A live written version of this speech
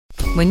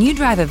When you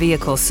drive a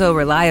vehicle so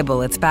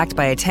reliable it's backed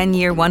by a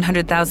 10-year,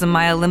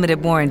 100,000-mile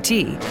limited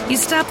warranty, you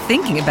stop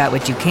thinking about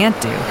what you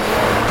can't do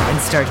and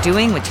start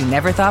doing what you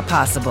never thought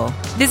possible.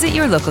 Visit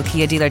your local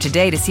Kia dealer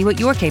today to see what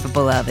you're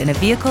capable of in a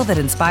vehicle that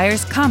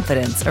inspires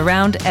confidence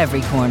around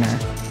every corner.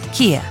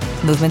 Kia,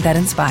 movement that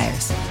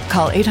inspires.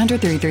 Call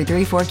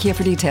 800-333-4KIA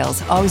for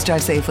details. Always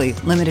drive safely.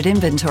 Limited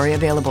inventory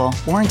available.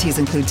 Warranties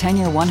include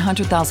 10-year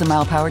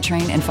 100,000-mile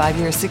powertrain and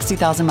 5-year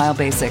 60,000-mile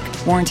basic.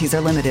 Warranties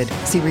are limited.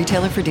 See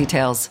retailer for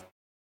details.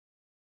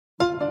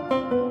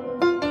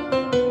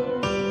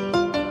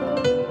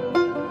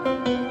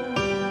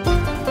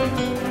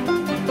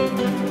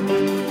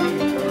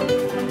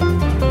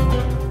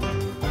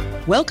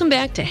 Welcome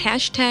back to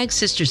Hashtag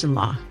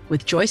Sisters-in-Law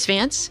with Joyce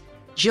Vance,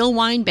 Jill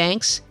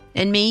Wine-Banks,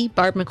 and me,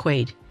 Barb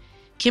McQuaid.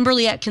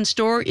 Kimberly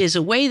Atkins-Storr is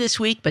away this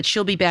week, but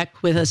she'll be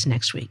back with us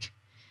next week.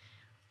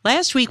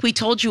 Last week, we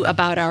told you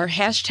about our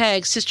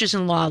Hashtag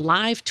Sisters-in-Law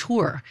live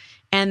tour,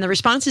 and the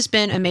response has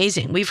been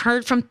amazing. We've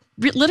heard from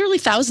literally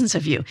thousands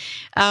of you.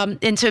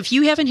 And so if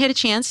you haven't had a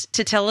chance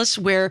to tell us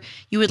where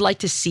you would like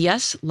to see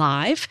us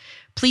live,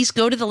 please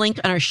go to the link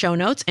on our show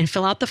notes and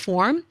fill out the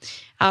form.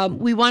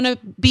 We want to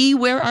be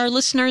where our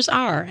listeners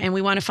are, and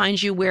we want to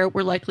find you where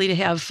we're likely to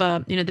have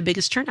the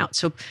biggest turnout.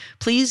 So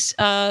please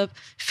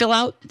fill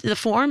out the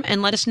form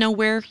and let us know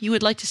where you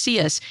would like to see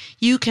us.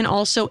 You can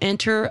also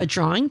enter a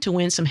drawing to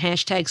win some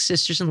Hashtag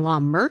Sisters-in-Law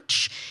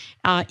merch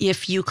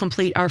if you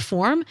complete our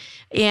form,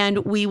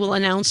 and we will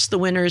announce the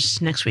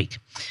winners next week.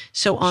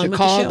 So on with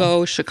the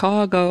show.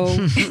 Chicago.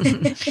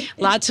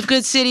 Lots of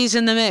good cities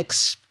in the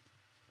mix.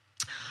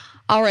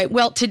 All right.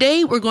 Well,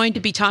 today we're going to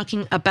be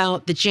talking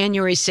about the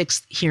January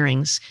 6th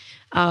hearings,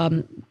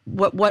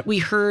 what we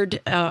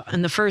heard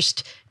on the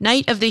first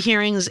night of the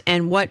hearings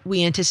and what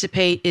we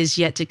anticipate is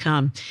yet to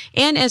come.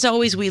 And as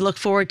always, we look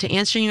forward to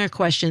answering your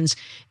questions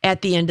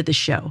at the end of the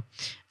show.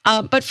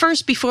 But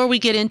first, before we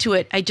get into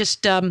it, I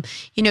just,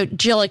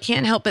 Jill, I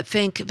can't help but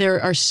think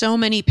there are so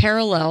many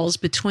parallels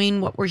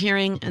between what we're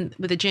hearing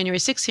with the January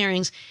 6th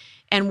hearings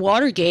and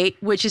Watergate,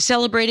 which is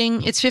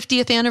celebrating its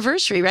 50th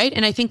anniversary, right?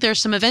 And I think there are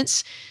some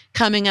events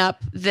coming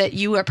up that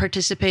you are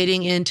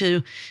participating in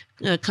to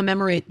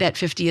commemorate that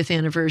 50th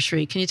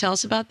anniversary. Can you tell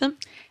us about them?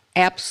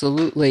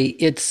 Absolutely.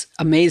 It's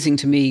amazing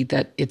to me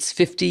that it's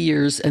 50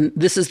 years, and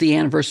this is the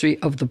anniversary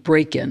of the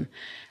break-in.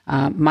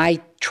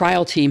 My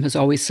trial team has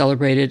always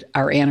celebrated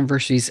our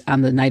anniversaries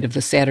on the night of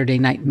the Saturday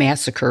Night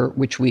Massacre,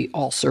 which we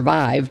all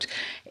survived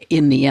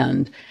in the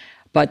end.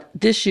 But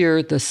this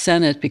year, the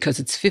Senate, because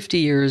it's 50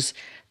 years,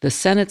 the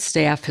Senate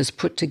staff has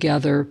put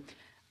together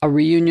a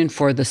reunion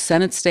for the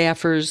Senate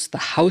staffers, the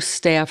House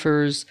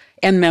staffers,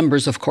 and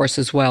members, of course,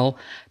 as well,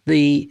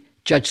 the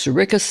Judge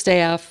Sirica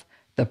staff,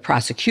 the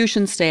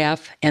prosecution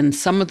staff, and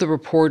some of the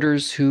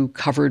reporters who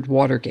covered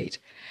Watergate.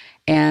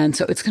 And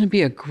so it's going to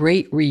be a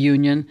great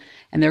reunion,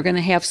 and they're going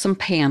to have some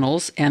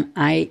panels, and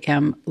I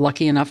am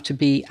lucky enough to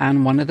be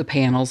on one of the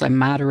panels. I'm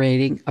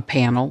moderating a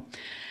panel,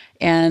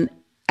 and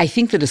I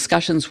think the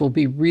discussions will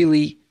be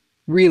really,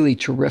 really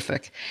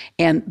terrific.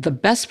 And the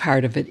best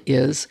part of it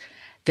is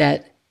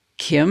that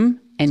Kim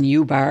and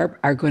you, Barb,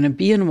 are going to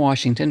be in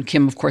Washington.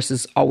 Kim, of course,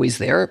 is always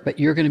there, but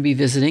you're going to be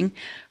visiting.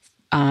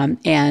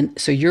 And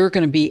so you're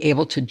going to be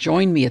able to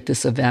join me at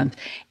this event.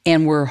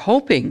 And we're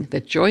hoping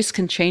that Joyce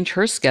can change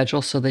her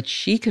schedule so that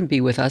she can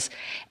be with us.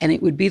 And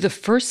it would be the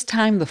first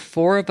time the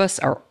four of us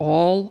are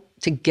all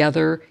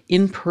together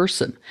in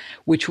person,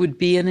 which would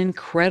be an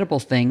incredible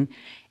thing.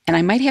 And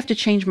I might have to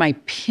change my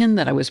pin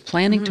that I was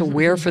planning to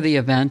wear for the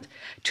event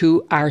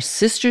to our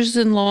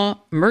Sisters-in-Law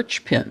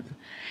merch pin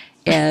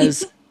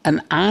as an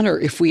honor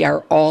if we are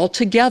all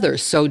together.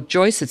 So,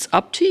 Joyce, it's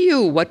up to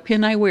you what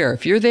pin I wear.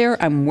 If you're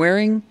there, I'm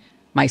wearing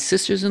my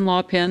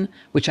Sisters-in-Law pin,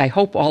 which I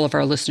hope all of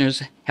our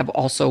listeners have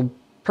also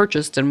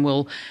purchased and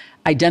will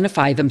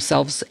identify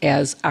themselves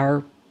as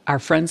our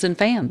friends and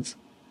fans.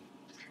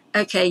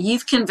 Okay,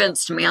 you've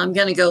convinced me. I'm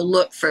going to go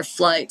look for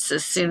flights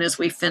as soon as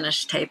we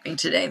finish taping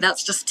today.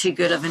 That's just too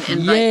good of an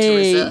invite to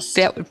resist.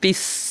 That would be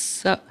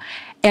so.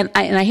 And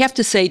I have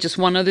to say just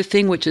one other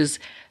thing, which is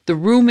the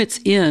room it's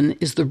in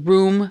is the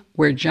room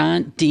where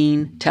John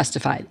Dean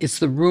testified. It's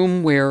the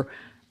room where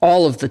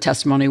all of the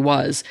testimony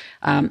was.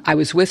 I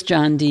was with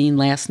John Dean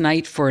last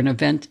night for an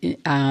event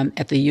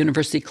at the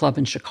University Club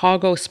in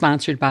Chicago,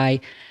 sponsored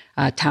by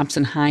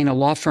Thompson Hine, a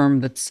law firm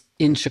that's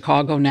in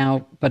Chicago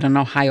now, but an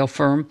Ohio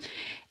firm.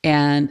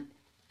 And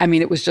I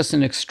mean, it was just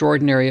an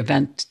extraordinary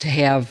event to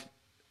have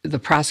the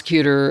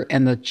prosecutor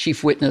and the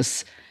chief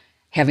witness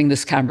having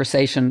this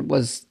conversation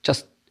was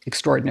just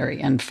extraordinary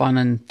and fun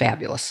and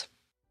fabulous.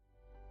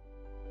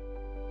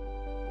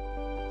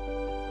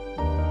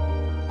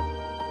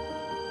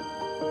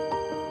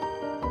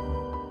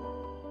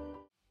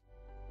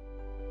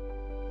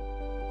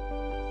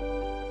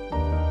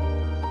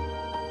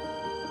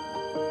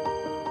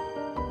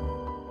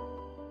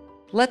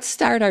 Let's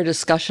start our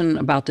discussion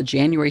about the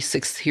January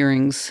 6th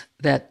hearings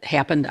that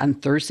happened on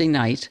Thursday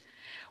night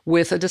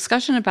with a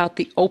discussion about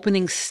the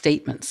opening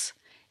statements.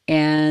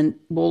 And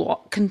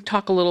can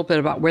talk a little bit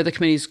about where the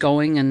committee is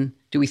going and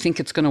do we think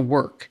it's going to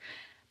work.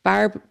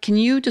 Barb, can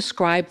you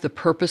describe the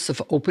purpose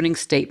of opening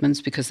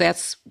statements? Because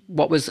that's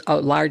what was a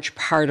large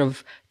part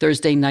of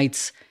Thursday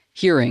night's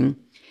hearing,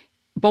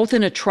 both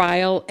in a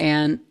trial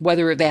and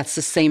whether that's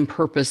the same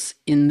purpose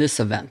in this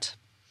event.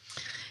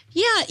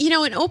 Yeah,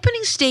 an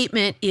opening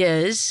statement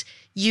is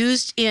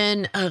used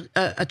in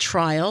a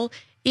trial.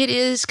 It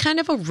is kind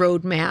of a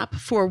roadmap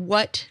for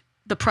what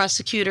the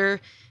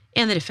prosecutor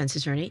and the defense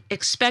attorney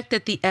expect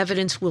that the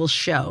evidence will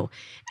show.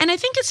 And I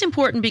think it's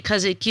important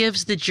because it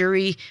gives the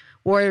jury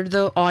or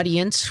the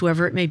audience,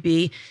 whoever it may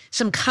be,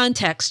 some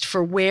context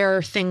for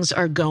where things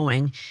are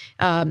going.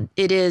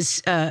 It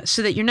is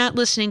so that you're not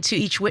listening to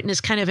each witness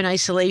kind of in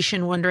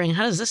isolation, wondering,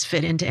 how does this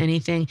fit into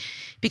anything?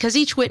 Because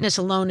each witness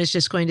alone is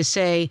just going to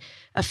say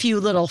a few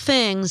little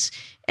things,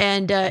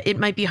 and it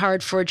might be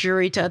hard for a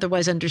jury to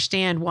otherwise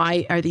understand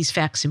why are these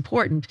facts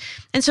important.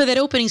 And so that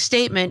opening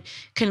statement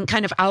can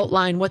kind of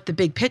outline what the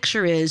big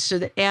picture is, so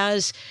that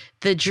as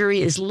the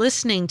jury is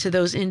listening to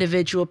those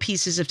individual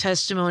pieces of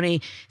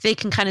testimony, they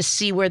can kind of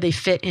see where they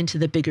fit into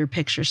the bigger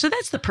picture. So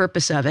that's the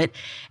purpose of it.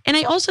 And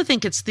I also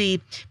think it's the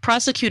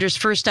prosecutor's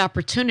first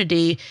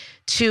opportunity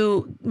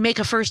to make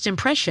a first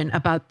impression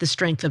about the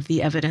strength of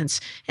the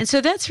evidence. And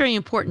so that's very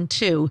important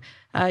too.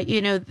 I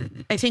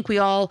think we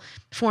all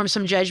form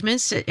some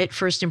judgments at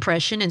first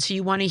impression. And so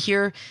you want to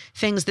hear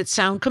things that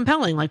sound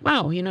compelling, like,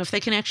 wow, if they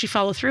can actually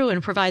follow through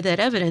and provide that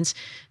evidence,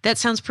 that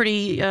sounds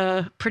pretty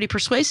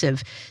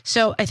persuasive.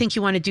 So I think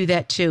you want to do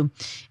that too.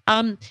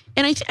 And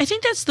I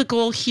think that's the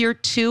goal here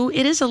too.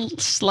 It is a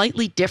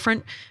slightly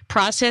different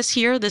process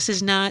here. This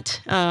is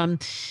not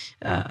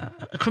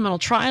a criminal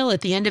trial.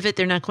 At the end of it,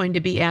 they're not going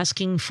to be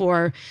asking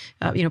for,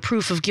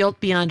 proof of guilt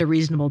beyond a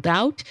reasonable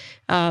doubt.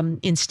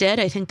 Instead,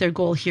 I think their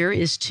goal here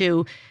is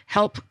to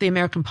help the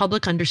American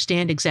public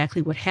understand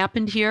exactly what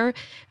happened here,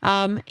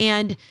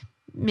 and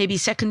maybe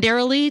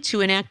secondarily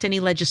to enact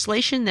any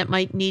legislation that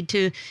might need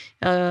to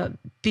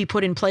be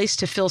put in place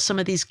to fill some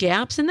of these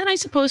gaps. And then I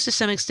suppose to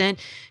some extent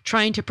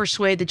trying to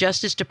persuade the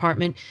Justice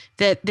Department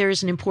that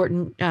there's an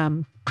important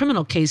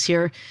criminal case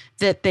here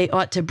that they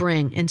ought to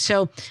bring. And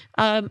so,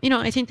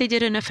 I think they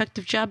did an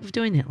effective job of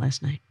doing that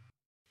last night.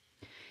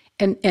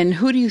 And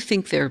who do you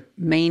think their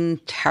main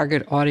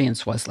target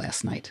audience was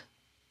last night?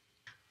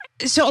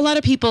 So a lot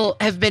of people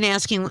have been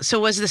asking, so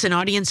was this an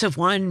audience of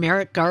one,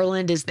 Merrick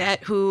Garland? Is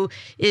that who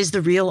is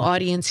the real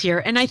audience here?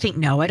 And I think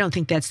no, I don't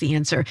think that's the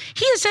answer.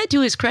 He has said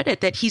to his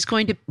credit that he's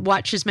going to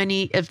watch as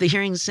many of the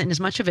hearings and as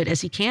much of it as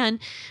he can,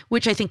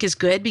 which I think is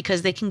good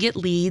because they can get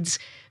leads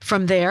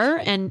from there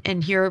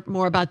and hear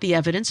more about the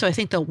evidence. So I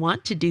think they'll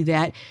want to do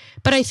that.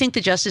 But I think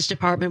the Justice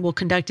Department will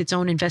conduct its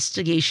own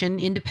investigation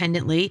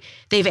independently.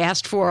 They've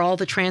asked for all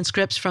the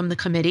transcripts from the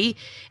committee.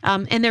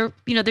 And their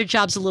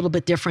job's a little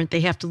bit different.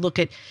 They have to look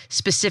at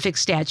specific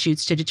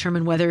statutes to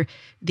determine whether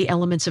the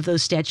elements of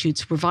those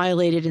statutes were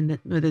violated and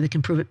whether they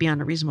can prove it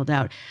beyond a reasonable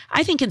doubt.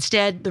 I think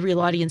instead the real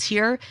audience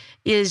here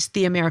is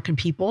the American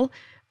people.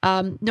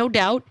 No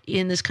doubt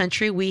in this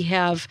country we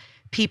have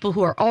people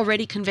who are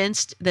already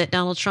convinced that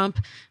Donald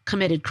Trump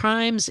committed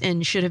crimes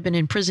and should have been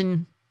in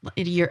prison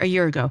a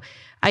year ago.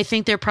 I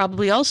think there are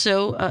probably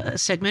also a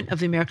segment of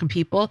the American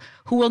people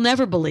who will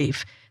never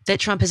believe that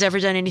Trump has ever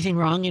done anything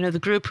wrong. The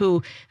group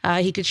who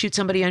he could shoot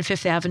somebody on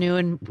Fifth Avenue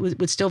and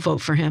would still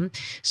vote for him.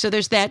 So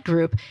there's that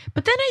group.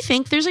 But then I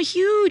think there's a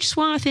huge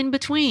swath in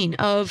between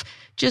of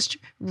just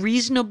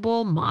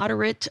reasonable,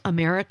 moderate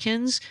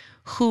Americans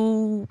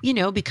who,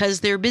 because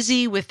they're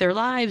busy with their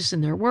lives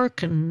and their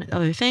work and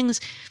other things,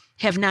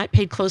 have not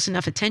paid close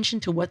enough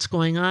attention to what's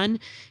going on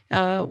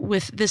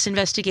with this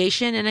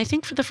investigation. And I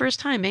think for the first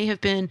time may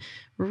have been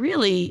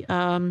really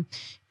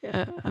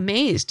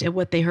amazed at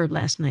what they heard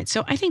last night.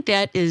 So I think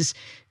that is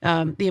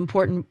the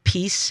important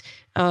piece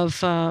of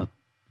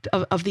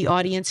the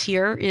audience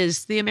here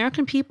is the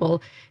American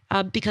people,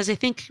 because I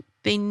think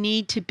they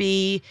need to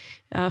be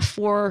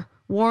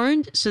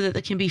forewarned so that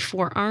they can be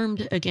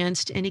forearmed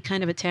against any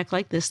kind of attack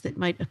like this that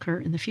might occur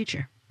in the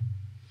future.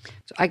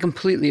 So I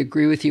completely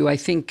agree with you. I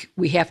think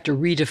we have to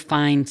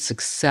redefine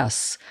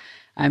success.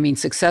 I mean,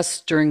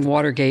 success during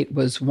Watergate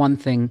was one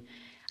thing.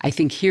 I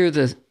think here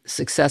the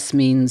success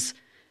means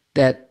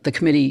that the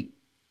committee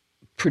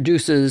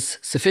produces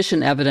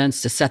sufficient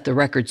evidence to set the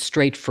record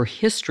straight for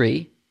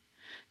history,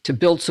 to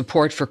build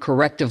support for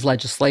corrective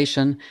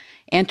legislation,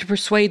 and to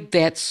persuade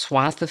that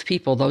swath of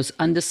people, those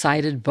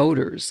undecided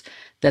voters,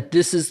 that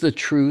this is the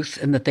truth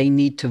and that they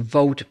need to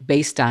vote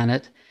based on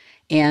it,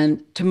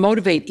 and to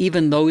motivate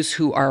even those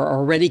who are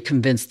already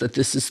convinced that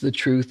this is the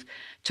truth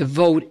to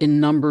vote in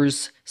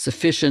numbers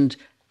sufficient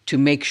to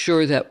make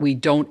sure that we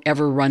don't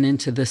ever run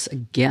into this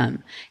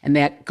again. And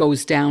that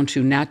goes down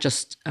to not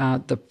just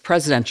the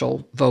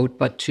presidential vote,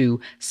 but to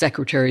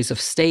secretaries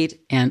of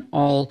state and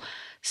all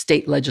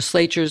state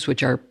legislatures,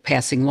 which are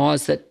passing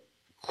laws that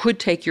could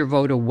take your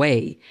vote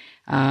away.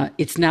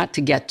 It's not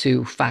to get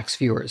to Fox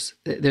viewers.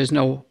 There's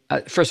no,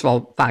 first of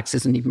all, Fox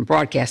isn't even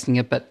broadcasting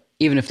it, but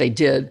even if they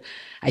did,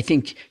 I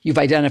think you've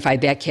identified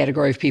that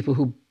category of people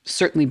who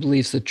certainly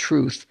believes the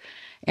truth.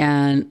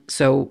 And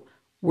so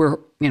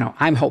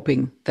I'm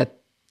hoping that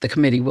the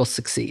committee will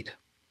succeed.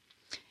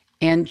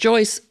 And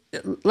Joyce,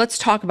 let's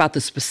talk about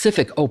the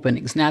specific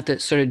openings, not the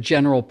sort of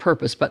general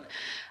purpose, but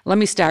let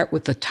me start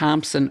with the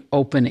Thompson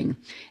opening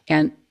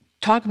and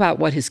talk about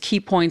what his key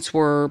points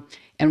were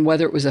and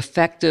whether it was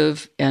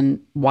effective and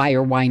why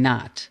or why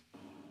not.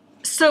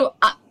 So,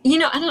 I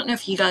don't know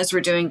if you guys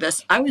were doing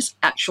this. I was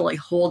actually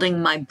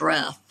holding my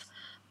breath,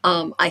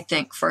 I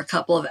think, for a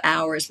couple of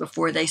hours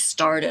before they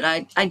started.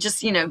 I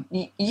just,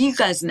 you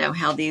guys know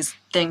how these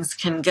things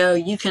can go.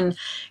 You can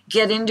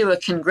get into a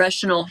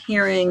congressional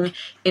hearing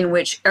in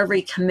which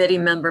every committee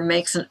member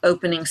makes an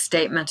opening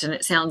statement, and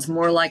it sounds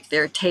more like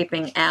they're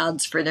taping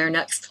ads for their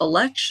next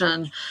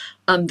election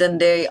than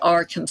they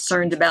are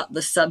concerned about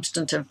the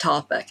substantive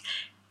topic.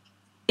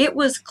 It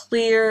was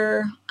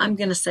clear, I'm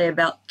going to say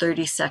about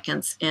 30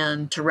 seconds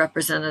into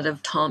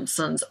Representative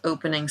Thompson's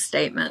opening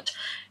statement,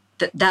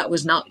 that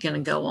was not going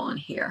to go on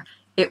here.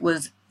 It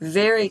was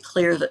very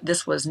clear that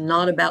this was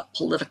not about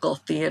political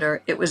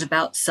theater. It was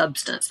about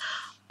substance.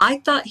 I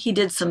thought he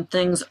did some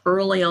things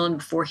early on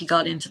before he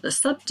got into the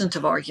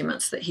substantive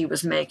arguments that he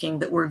was making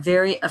that were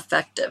very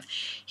effective.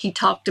 He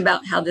talked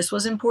about how this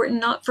was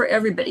important not for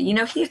everybody.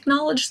 He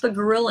acknowledged the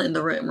gorilla in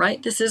the room,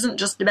 right? This isn't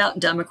just about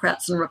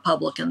Democrats and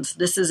Republicans.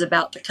 This is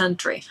about the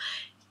country.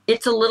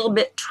 It's a little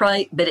bit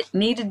trite, but it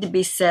needed to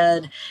be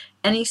said.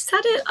 And he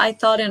said it, I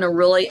thought, in a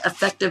really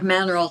effective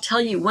manner. I'll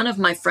tell you, one of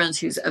my friends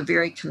who's a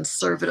very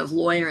conservative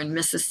lawyer in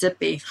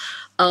Mississippi,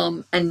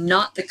 and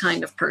not the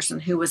kind of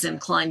person who was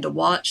inclined to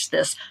watch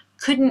this,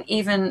 couldn't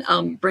even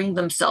bring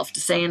themselves to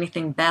say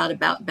anything bad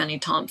about Benny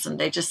Thompson.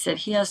 They just said,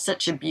 he has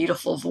such a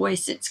beautiful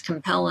voice. It's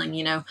compelling.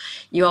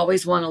 You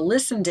always want to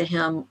listen to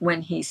him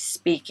when he's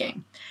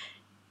speaking.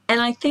 And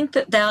I think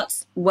that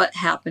that's what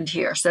happened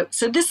here. So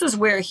this is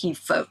where he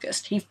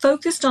focused. He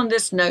focused on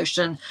this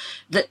notion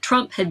that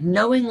Trump had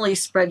knowingly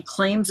spread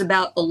claims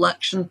about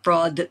election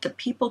fraud that the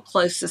people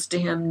closest to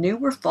him knew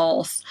were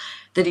false,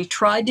 that he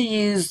tried to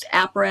use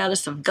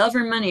apparatus of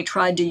government, he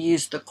tried to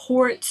use the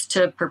courts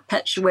to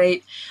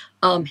perpetuate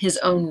his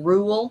own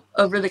rule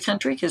over the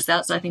country, because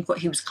that's, I think, what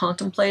he was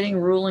contemplating,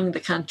 ruling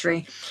the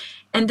country.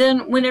 And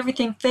then when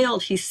everything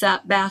failed, he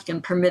sat back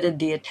and permitted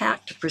the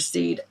attack to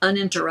proceed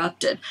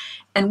uninterrupted.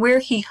 And where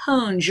he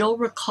honed, you'll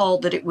recall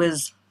that it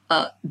was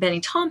Benny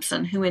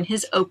Thompson who, in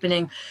his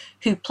opening,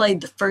 who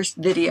played the first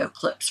video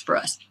clips for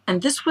us.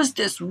 And this was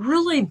this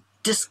really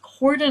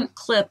discordant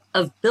clip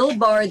of Bill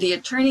Barr, the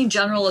Attorney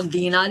General of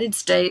the United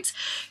States,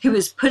 who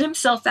has put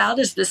himself out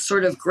as this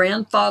sort of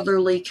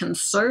grandfatherly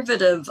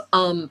conservative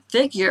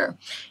figure,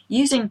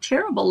 using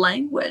terrible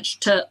language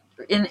to,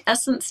 in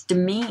essence,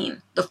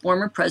 demean the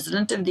former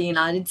president of the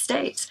United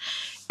States.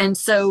 And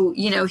so,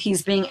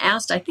 he's being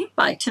asked, I think,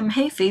 by Tim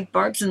Hayfie,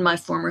 Barb's and my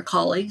former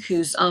colleague,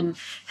 who's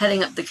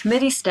heading up the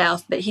committee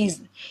staff, but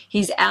he's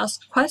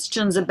asked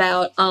questions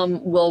about,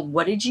 well,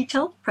 what did you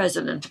tell the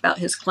president about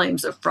his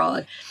claims of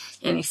fraud?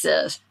 And he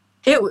says,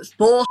 it was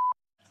bull.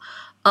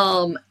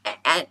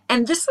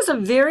 And this is a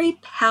very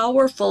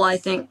powerful, I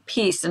think,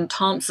 piece in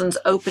Thompson's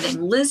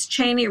opening. Liz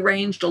Cheney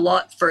ranged a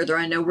lot further.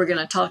 I know we're going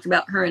to talk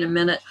about her in a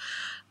minute.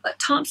 But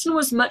Thompson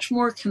was much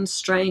more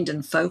constrained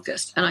and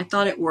focused, and I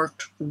thought it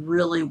worked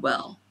really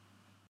well.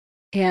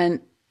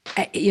 And,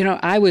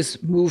 I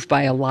was moved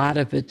by a lot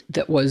of it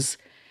that was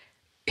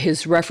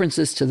his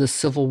references to the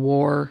Civil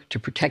War, to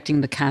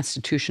protecting the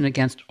Constitution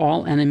against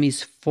all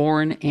enemies,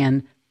 foreign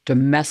and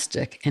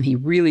domestic. And he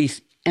really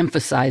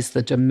emphasized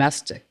the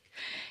domestic.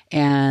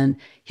 And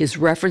his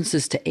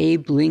references to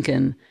Abe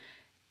Lincoln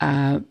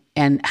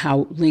and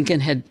how Lincoln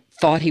had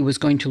thought he was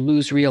going to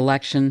lose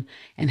re-election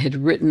and had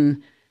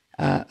written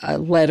a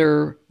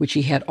letter which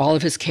he had all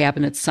of his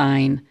cabinet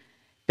sign,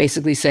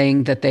 basically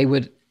saying that they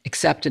would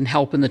accept and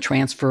help in the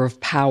transfer of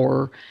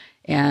power.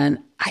 And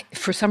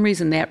for some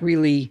reason, that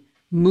really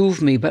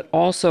moved me. But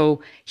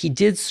also, he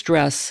did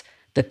stress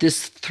that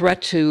this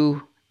threat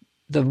to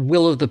the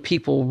will of the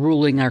people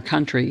ruling our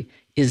country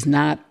is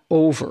not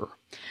over.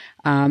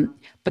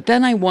 But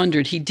then I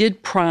wondered, he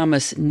did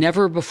promise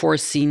never before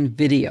seen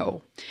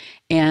video.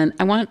 And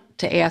I want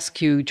to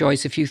ask you,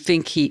 Joyce, if you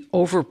think he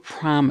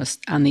overpromised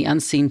on the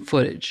unseen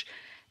footage,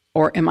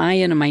 or am I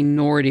in a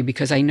minority?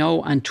 Because I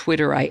know on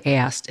Twitter I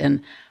asked,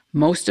 and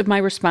most of my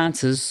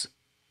responses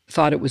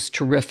thought it was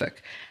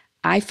terrific.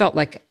 I felt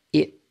like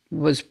it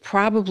was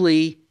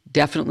probably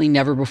definitely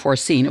never before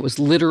seen. It was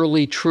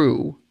literally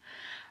true,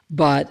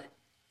 but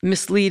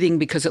misleading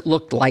because it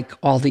looked like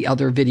all the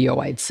other video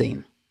I'd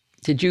seen.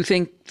 Did you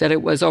think that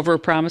it was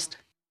overpromised?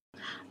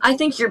 I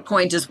think your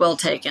point is well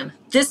taken.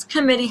 This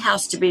committee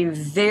has to be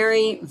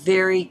very,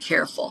 very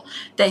careful.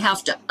 They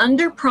have to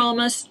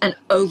underpromise and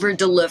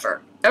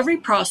overdeliver. Every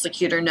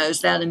prosecutor knows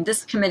that, and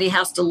this committee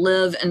has to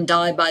live and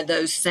die by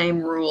those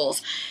same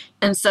rules.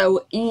 And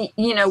so,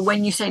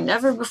 when you say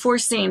never before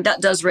seen,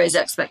 that does raise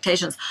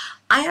expectations.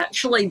 I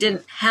actually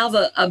didn't have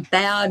a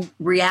bad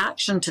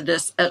reaction to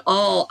this at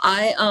all.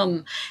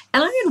 And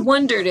I had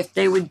wondered if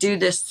they would do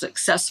this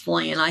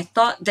successfully, and I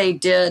thought they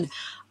did.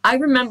 I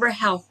remember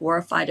how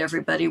horrified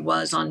everybody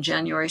was on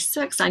January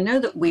 6th. I know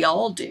that we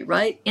all do,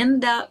 right? In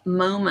that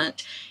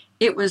moment,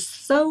 it was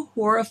so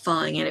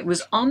horrifying, and it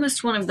was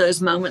almost one of those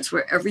moments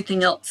where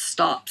everything else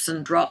stops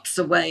and drops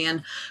away,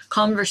 and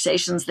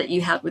conversations that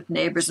you had with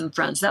neighbors and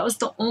friends. That was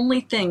the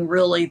only thing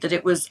really that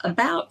it was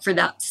about for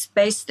that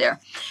space there.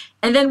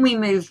 And then we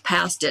moved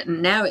past it,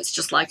 and now it's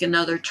just like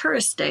another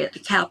tourist day at the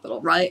Capitol,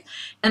 right?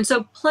 And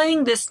so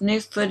playing this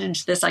new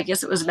footage, I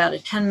guess it was about a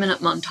 10-minute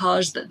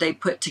montage that they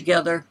put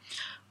together,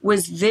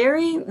 was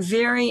very,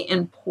 very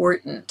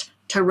important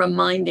to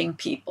reminding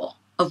people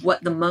of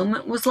what the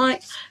moment was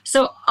like.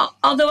 So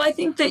although I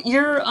think that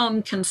your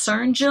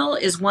concern, Jill,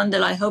 is one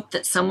that I hope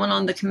that someone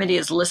on the committee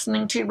is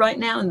listening to right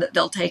now and that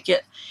they'll take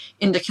it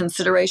into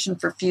consideration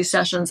for a few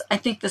sessions, I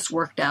think this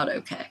worked out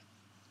okay.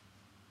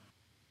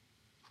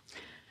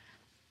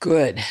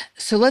 Good.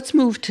 So let's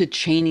move to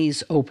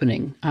Cheney's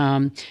opening.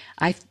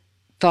 I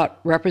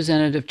thought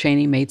Representative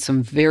Cheney made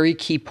some very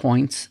key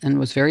points and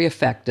was very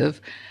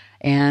effective.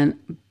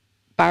 And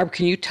Barb,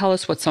 can you tell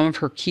us what some of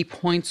her key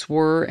points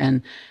were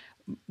and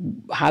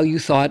how you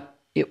thought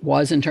it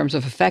was in terms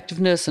of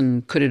effectiveness,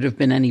 and could it have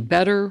been any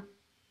better?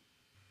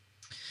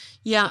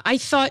 Yeah, I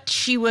thought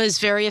she was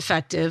very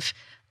effective.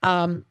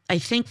 I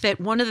think that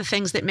one of the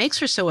things that makes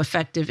her so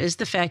effective is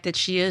the fact that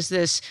she is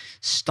this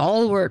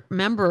stalwart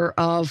member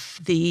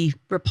of the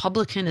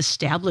Republican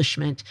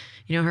establishment.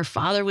 You know, her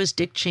father was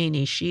Dick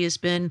Cheney. She has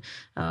been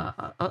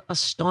a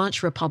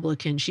staunch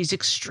Republican. She's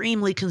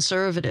extremely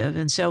conservative.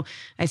 And so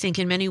I think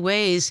in many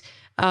ways,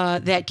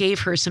 that gave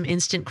her some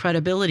instant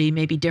credibility,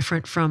 maybe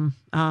different from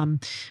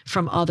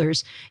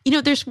others. You know,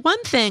 there's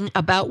one thing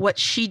about what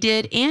she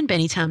did and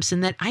Benny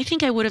Thompson that I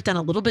think I would have done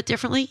a little bit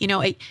differently. You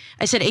know, I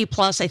said A+.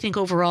 I think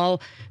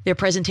overall their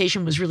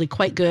presentation was really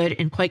quite good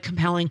and quite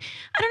compelling.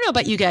 I don't know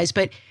about you guys,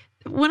 but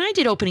when I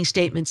did opening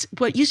statements,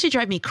 what used to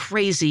drive me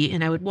crazy,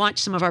 and I would watch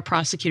some of our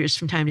prosecutors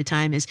from time to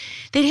time, is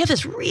they'd have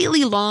this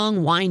really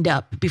long wind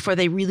up before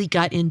they really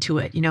got into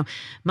it. You know,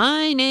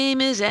 my name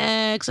is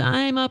X,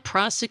 I'm a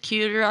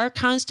prosecutor, our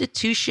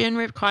Constitution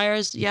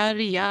requires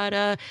yada,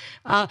 yada.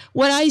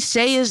 What I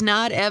say is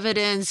not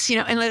evidence, you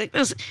know, and like,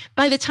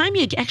 by the time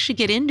you actually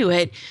get into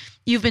it,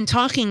 you've been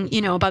talking, you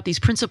know, about these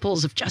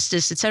principles of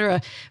justice, et cetera,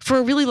 for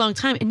a really long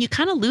time, and you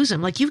kind of lose them.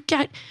 Like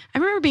I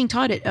remember being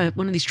taught at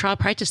one of these trial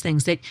practice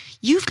things that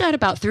you've got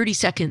about 30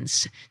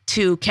 seconds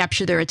to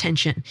capture their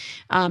attention.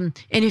 And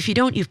if you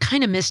don't, you've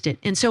kind of missed it.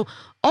 And so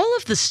all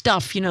of the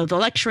stuff, you know, the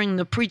lecturing,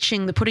 the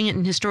preaching, the putting it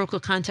in historical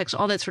context,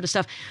 all that sort of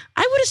stuff,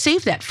 I would have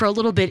saved that for a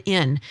little bit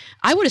in.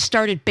 I would have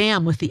started,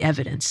 bam, with the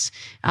evidence,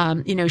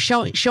 you know,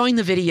 showing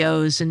the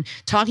videos and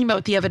talking about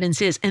what the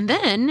evidence is. And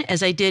then,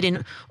 as I did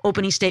in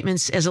opening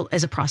statements as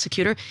a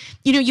prosecutor,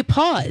 you know, you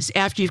pause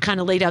after you've kind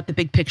of laid out the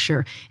big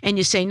picture and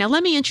you say, now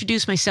let me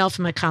introduce myself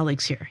and my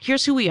colleagues here.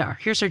 Here's who we are.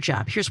 Here's our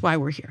job. Here's why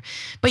we're here.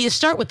 But you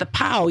start with the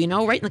pow, you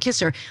know, right in the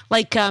kisser.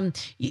 Like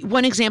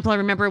one example I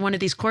remember in one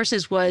of these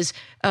courses was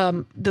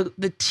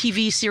the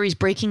TV series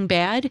Breaking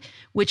Bad,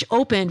 which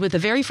opened with the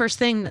very first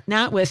thing,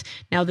 not with,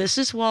 now this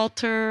is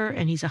Walter,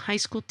 and he's a high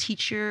school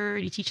teacher,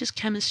 and he teaches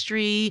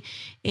chemistry,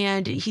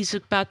 and he's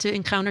about to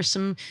encounter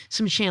some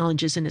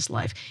challenges in his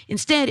life.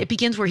 Instead, it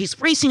begins where he's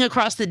racing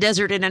across the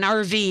desert in an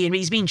RV, and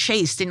he's being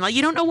chased, and like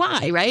you don't know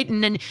why, right?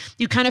 And then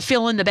you kind of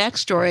fill in the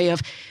backstory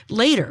of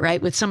later,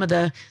 right, with some of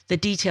the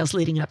details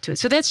leading up to it.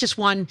 So that's just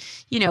one,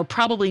 you know,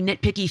 probably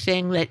nitpicky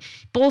thing that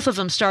both of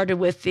them started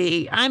with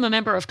the, I'm a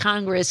member of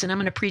Congress, and I'm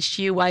going to preach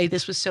to you why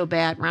this was so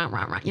bad. Rah,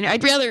 rah, rah. You know,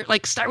 I'd rather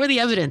like start with the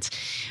evidence.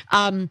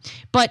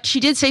 But she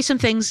did say some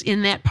things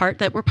in that part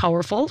that were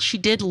powerful. She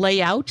did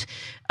lay out,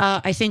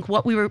 I think,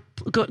 what we were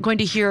going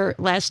to hear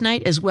last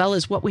night, as well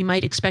as what we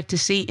might expect to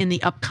see in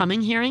the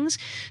upcoming hearings.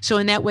 So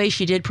in that way,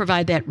 she did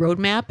provide that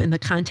roadmap and the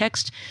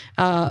context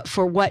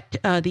for what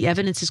the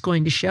evidence is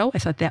going to show. I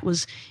thought that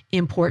was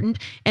important.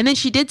 And then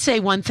she did say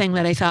one thing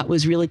that I thought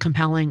was really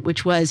compelling,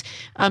 which was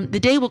the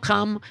day will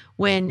come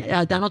when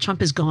Donald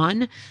Trump is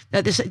gone.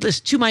 This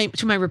to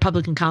my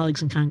Republican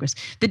colleagues in Congress,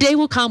 the day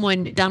will come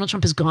when Donald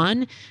Trump is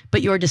gone,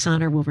 but your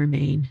dishonor will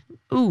remain.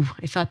 Ooh,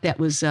 I thought that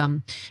was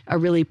a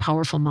really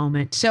powerful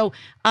moment. So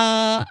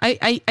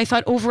I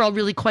thought overall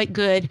really quite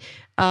good.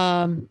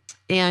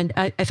 And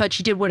I thought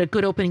she did what a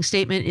good opening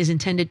statement is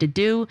intended to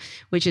do,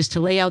 which is to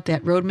lay out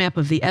that roadmap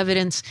of the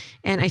evidence.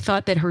 And I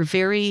thought that her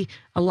very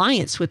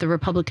alliance with the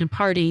Republican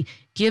Party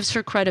gives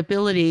her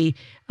credibility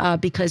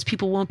because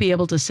people won't be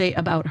able to say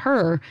about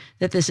her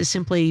that this is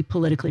simply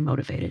politically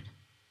motivated.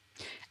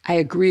 I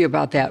agree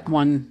about that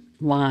one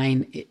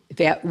line.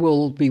 That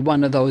will be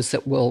one of those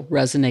that will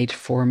resonate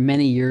for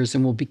many years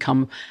and will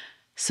become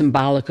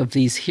symbolic of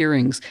these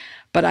hearings.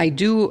 But I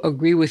do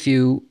agree with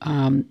you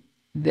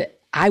that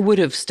I would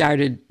have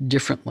started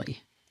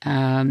differently.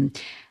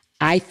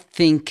 I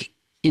think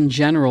in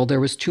general, there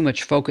was too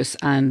much focus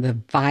on the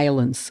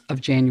violence of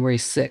January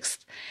 6th.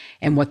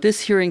 And what this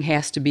hearing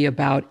has to be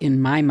about,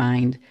 in my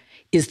mind,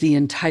 is the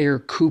entire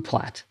coup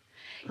plot.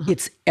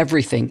 It's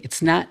everything.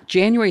 It's not,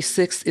 January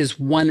 6th is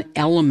one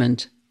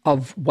element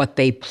of what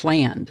they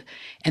planned.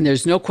 And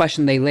there's no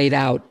question they laid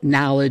out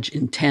knowledge,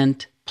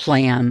 intent,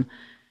 plan.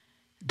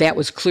 That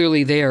was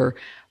clearly there.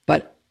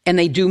 But And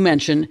they do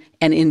mention,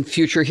 and in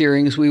future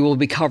hearings, we will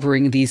be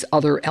covering these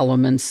other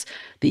elements,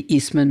 the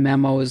Eastman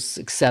memos,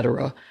 et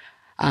cetera,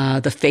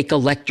 the fake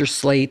elector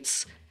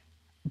slates.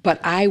 But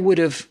I would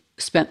have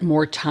spent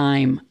more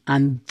time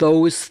on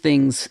those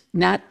things,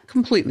 not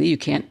completely, you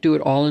can't do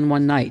it all in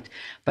one night,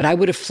 but I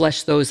would have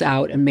fleshed those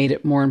out and made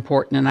it more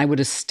important. And I would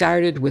have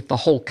started with the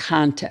whole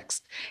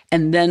context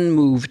and then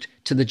moved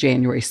to the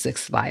January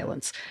 6th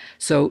violence.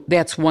 So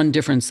that's one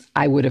difference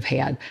I would have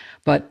had.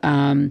 But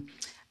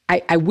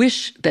I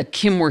wish that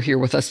Kim were here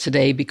with us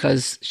today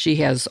because she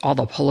has all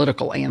the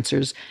political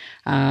answers.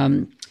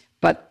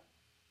 But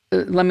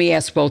let me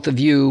ask both of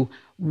you,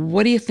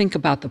 what do you think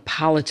about the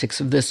politics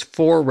of this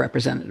for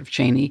Representative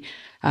Cheney?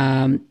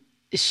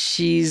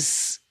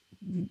 She's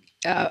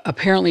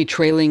apparently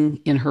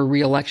trailing in her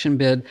reelection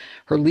bid,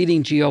 her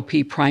leading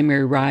GOP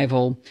primary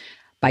rival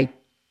by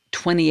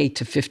 28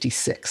 to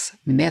 56. I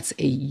mean, that's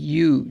a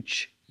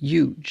huge,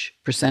 huge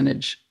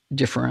percentage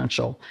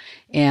differential.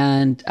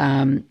 And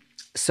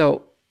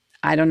so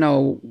I don't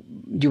know,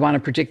 do you want to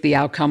predict the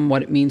outcome,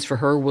 what it means for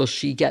her? Will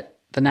she get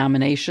the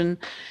nomination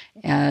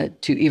to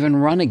even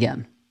run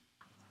again?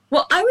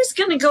 Well, I was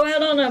going to go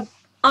out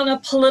on a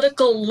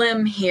political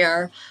limb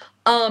here,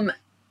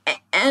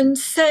 and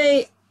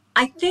say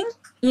I think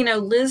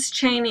Liz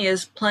Cheney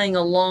is playing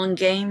a long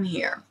game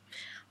here.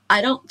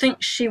 I don't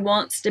think she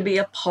wants to be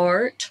a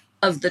part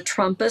of the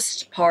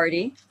Trumpist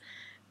party,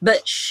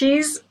 but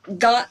she's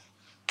got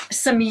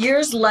some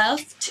years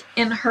left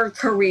in her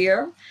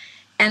career,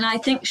 and I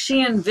think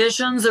she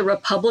envisions a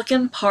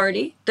Republican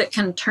Party that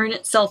can turn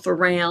itself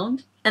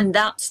around, and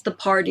that's the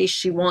party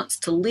she wants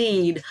to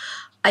lead.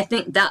 I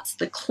think that's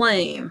the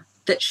claim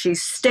that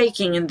she's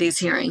staking in these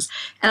hearings.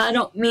 And I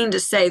don't mean to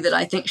say that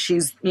I think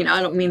she's,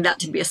 I don't mean that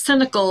to be a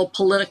cynical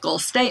political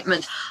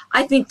statement.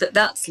 I think that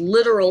that's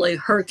literally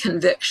her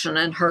conviction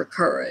and her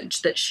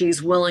courage, that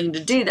she's willing to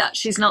do that.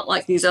 She's not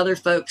like these other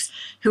folks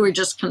who are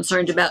just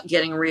concerned about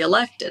getting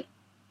reelected.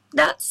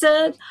 That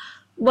said,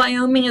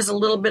 Wyoming is a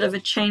little bit of a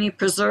Cheney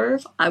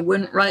preserve. I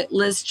wouldn't write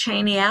Liz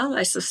Cheney out.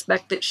 I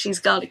suspect that she's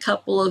got a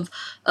couple of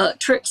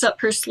tricks up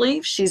her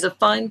sleeve. She's a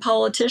fine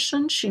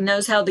politician. She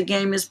knows how the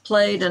game is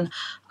played, and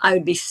I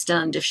would be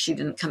stunned if she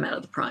didn't come out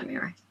of the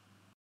primary.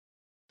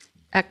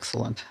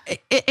 Excellent.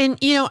 And,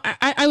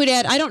 I would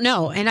add, I don't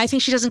know. And I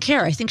think she doesn't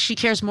care. I think she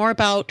cares more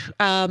about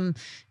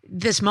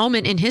this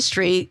moment in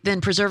history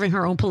than preserving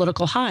her own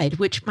political hide,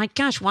 which, my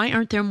gosh, why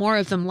aren't there more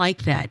of them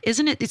like that?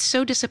 Isn't it? It's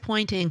so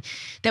disappointing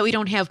that we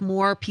don't have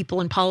more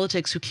people in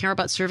politics who care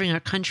about serving our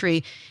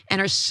country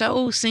and are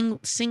so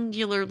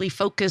singularly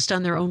focused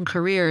on their own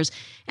careers.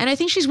 And I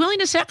think she's willing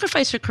to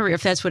sacrifice her career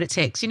if that's what it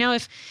takes.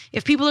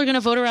 If people are going to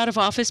vote her out of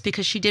office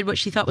because she did what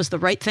she thought was the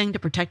right thing to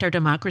protect our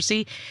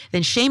democracy,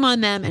 then shame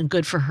on them and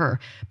good for her.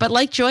 But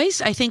like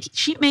Joyce, I think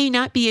she may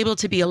not be able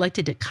to be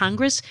elected to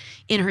Congress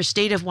in her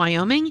state of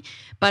Wyoming,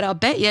 but I'll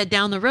bet you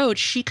down the road,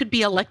 she could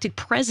be elected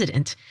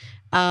president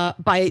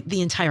by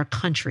the entire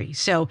country.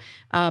 So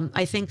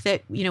I think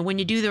that, when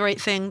you do the right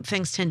thing,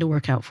 things tend to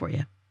work out for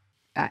you.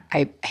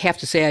 I have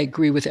to say I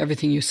agree with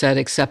everything you said,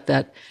 except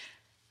that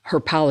her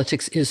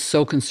politics is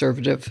so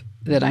conservative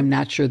that I'm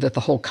not sure that the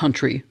whole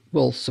country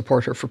will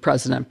support her for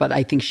president. But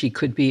I think she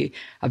could be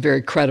a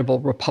very credible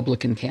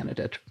Republican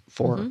candidate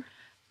for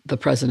the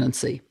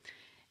presidency.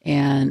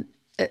 And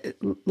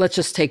let's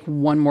just take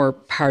one more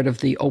part of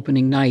the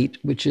opening night,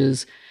 which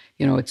is,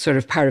 it's sort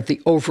of part of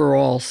the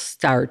overall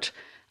start.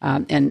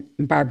 And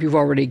Barb, you've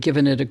already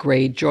given it a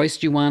grade. Joyce,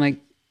 do you want to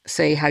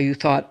say how you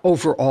thought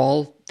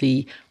overall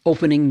the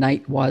opening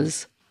night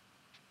was?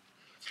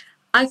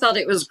 I thought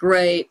it was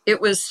great. It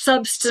was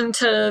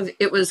substantive.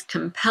 It was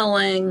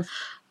compelling.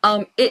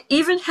 It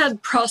even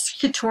had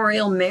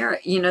prosecutorial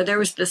merit. There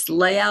was this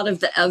layout of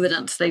the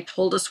evidence. They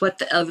told us what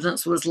the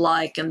evidence was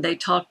like, and they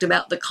talked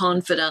about the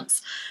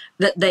confidence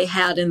that they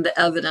had in the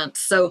evidence.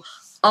 So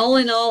all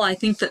in all, I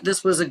think that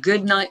this was a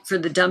good night for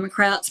the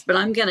Democrats, but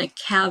I'm going to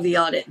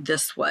caveat it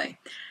this way.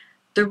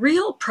 The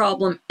real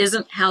problem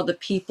isn't how the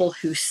people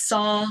who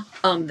saw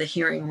the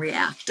hearing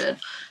reacted.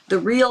 The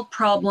real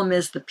problem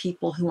is the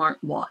people who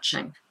aren't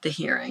watching the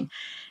hearing.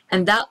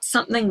 And that's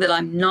something that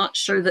I'm not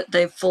sure that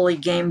they've fully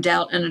gamed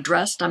out and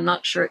addressed. I'm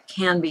not sure it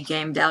can be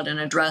gamed out and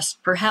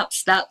addressed.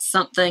 Perhaps that's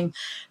something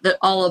that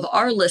all of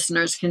our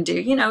listeners can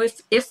do.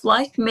 If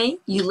like me,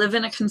 you live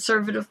in a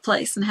conservative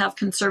place and have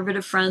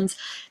conservative friends,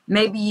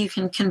 maybe you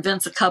can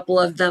convince a couple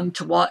of them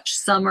to watch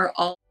some or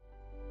all.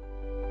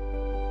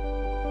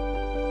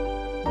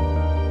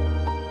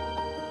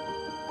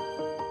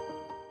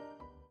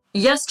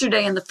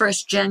 Yesterday in the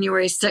first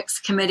January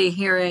 6th committee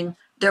hearing,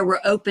 there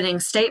were opening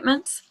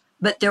statements,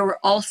 but there were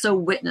also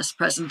witness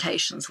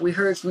presentations. We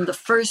heard from the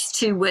first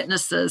two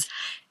witnesses,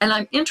 and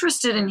I'm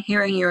interested in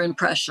hearing your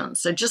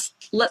impressions. So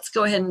just let's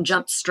go ahead and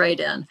jump straight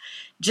in.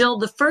 Jill,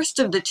 the first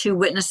of the two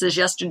witnesses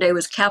yesterday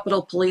was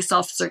Capitol Police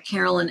Officer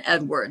Carolyn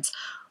Edwards.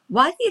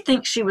 Why do you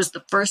think she was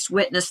the first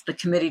witness the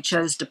committee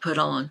chose to put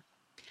on?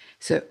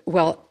 So,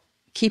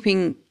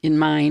 keeping in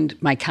mind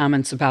my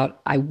comments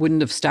about I wouldn't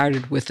have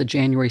started with the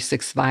January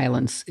 6th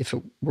violence if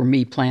it were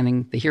me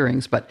planning the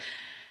hearings, but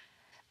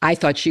I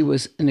thought she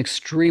was an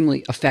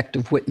extremely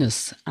effective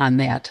witness on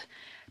that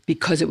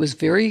because it was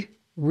very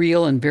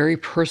real and very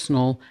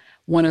personal.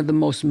 One of the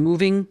most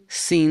moving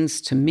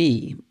scenes to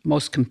me,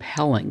 most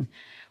compelling,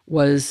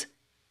 was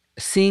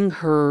seeing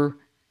her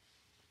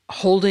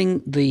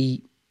holding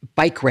the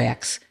bike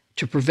racks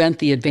to prevent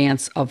the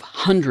advance of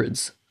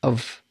hundreds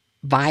of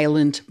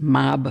violent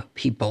mob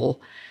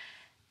people,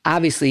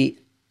 obviously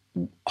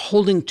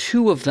holding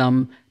two of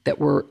them that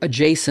were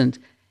adjacent,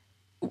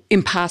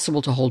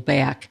 impossible to hold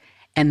back,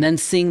 and then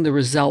seeing the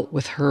result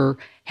with her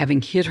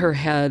having hit her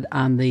head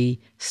on the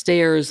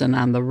stairs and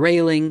on the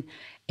railing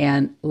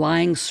and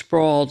lying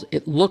sprawled.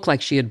 It looked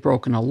like she had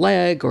broken a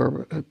leg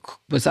or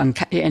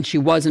and she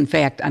was in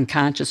fact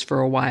unconscious for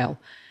a while.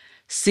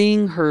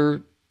 Seeing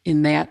her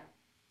in that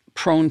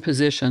prone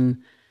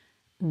position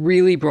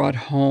really brought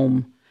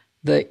home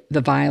the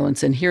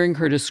violence, and hearing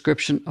her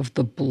description of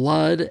the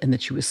blood and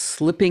that she was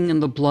slipping in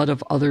the blood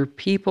of other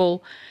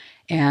people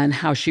and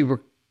how she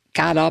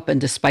got up and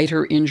despite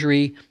her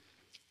injury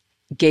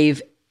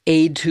gave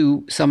aid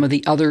to some of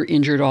the other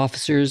injured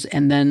officers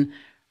and then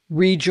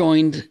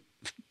rejoined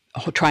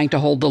trying to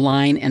hold the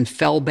line and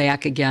fell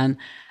back again.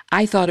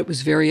 I thought it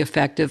was very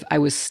effective. I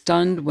was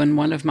stunned when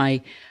one of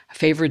my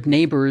favorite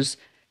neighbors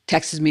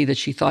texted me that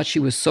she thought she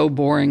was so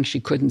boring she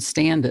couldn't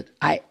stand it.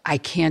 I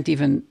can't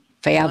even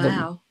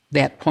fathom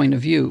that point of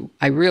view.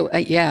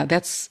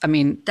 That's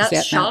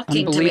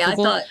shocking to me.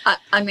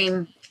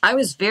 I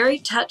was very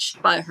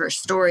touched by her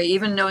story,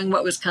 even knowing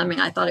what was coming.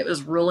 I thought it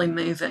was really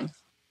moving.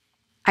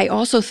 I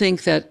also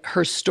think that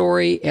her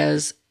story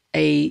as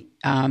a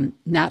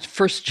not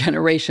first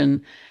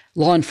generation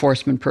law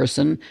enforcement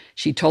person,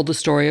 she told the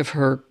story of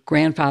her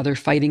grandfather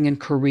fighting in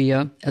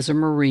Korea as a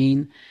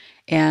Marine,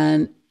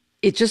 and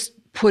it just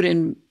put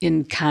in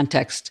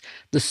context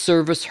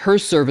her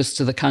service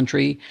to the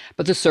country,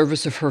 but the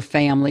service of her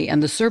family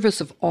and the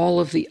service of all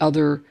of the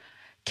other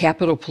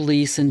Capitol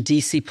Police and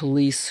DC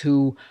Police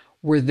who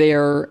were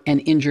there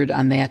and injured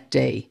on that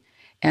day.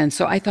 And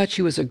so I thought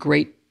she was a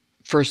great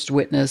first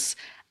witness.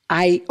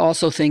 I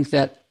also think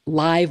that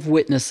live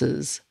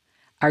witnesses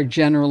are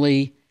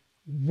generally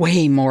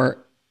way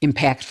more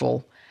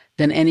impactful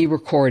than any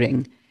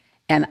recording.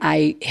 And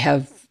I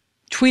have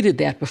tweeted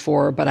that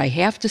before, but I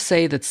have to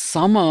say that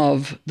some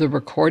of the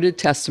recorded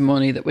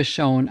testimony that was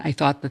shown, I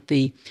thought that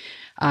the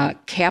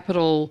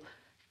Capitol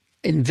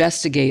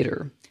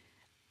investigator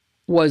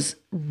was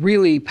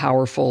really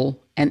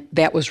powerful, and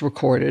that was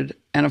recorded.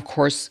 And of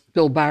course,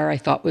 Bill Barr, I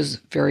thought, was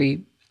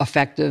very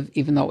effective,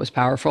 even though it was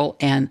powerful.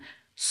 And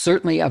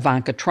certainly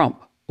Ivanka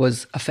Trump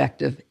was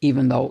effective,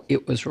 even though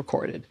it was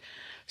recorded.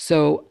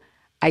 So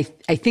I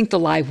think the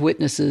live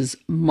witnesses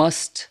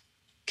must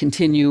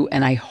continue,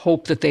 and I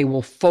hope that they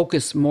will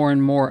focus more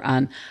and more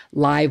on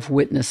live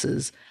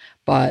witnesses.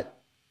 But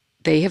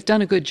they have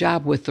done a good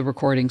job with the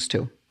recordings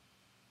too.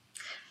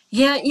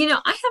 Yeah,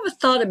 I have a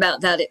thought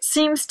about that. It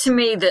seems to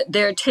me that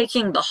they're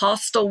taking the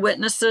hostile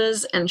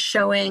witnesses and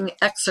showing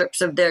excerpts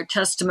of their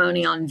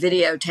testimony on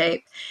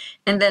videotape,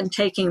 and then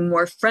taking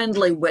more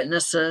friendly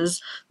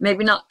witnesses,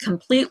 maybe not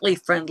completely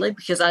friendly,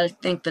 because I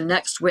think the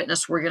next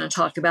witness we're going to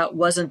talk about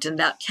wasn't in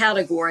that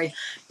category,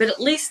 but at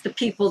least the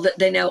people that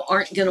they know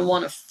aren't going to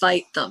want to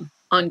fight them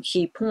on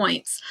key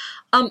points.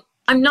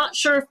 I'm not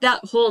sure if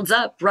that holds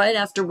up right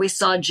after we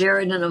saw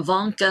Jared and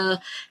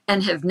Ivanka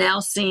and have now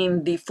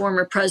seen the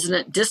former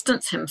president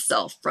distance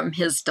himself from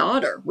his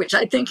daughter, which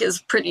I think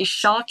is pretty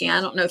shocking.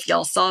 I don't know if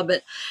y'all saw,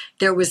 but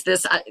there was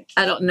this,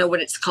 I don't know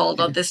what it's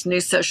called, on this new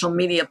social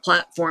media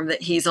platform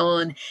that he's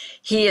on.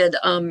 He had,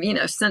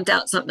 sent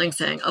out something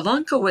saying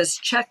Ivanka was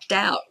checked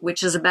out,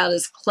 which is about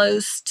as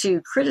close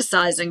to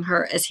criticizing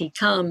her as he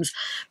comes.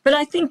 But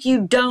I think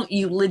you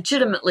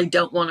legitimately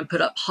don't want to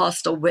put up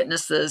hostile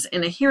witnesses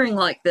in a hearing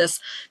like this,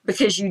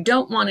 because you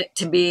don't want it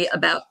to be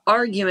about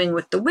arguing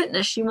with the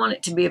witness. You want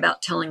it to be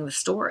about telling the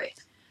story.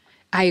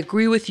 I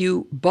agree with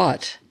you,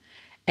 but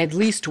at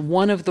least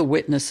one of the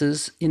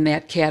witnesses in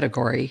that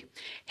category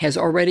has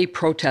already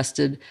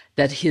protested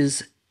that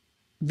his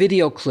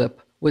video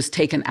clip was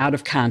taken out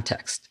of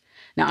context.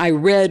 Now, I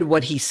read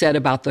what he said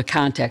about the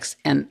context,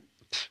 and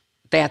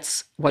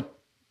that's what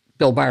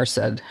Bill Barr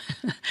said,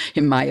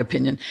 in my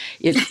opinion.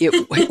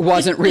 It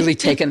wasn't really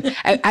taken.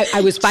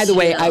 I was, by the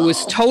way, I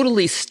was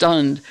totally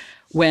stunned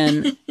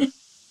when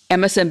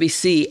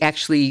MSNBC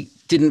actually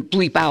didn't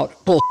bleep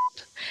out bull.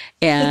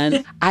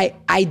 And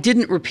I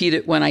didn't repeat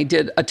it when I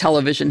did a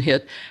television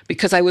hit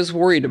because I was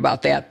worried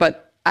about that.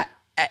 But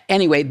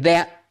anyway,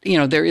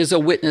 there is a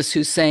witness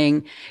who's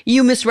saying,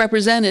 you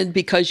misrepresented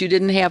because you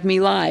didn't have me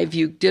live.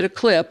 You did a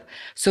clip.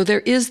 So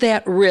there is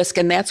that risk.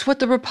 And that's what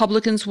the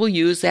Republicans will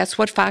use. That's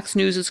what Fox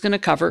News is going to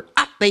cover.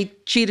 They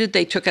cheated.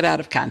 They took it out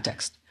of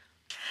context.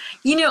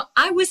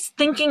 I was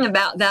thinking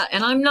about that,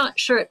 and I'm not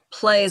sure it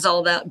plays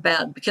all that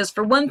bad because,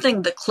 for one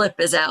thing, the clip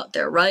is out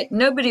there, right?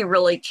 Nobody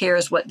really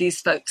cares what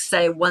these folks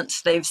say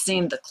once they've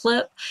seen the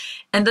clip.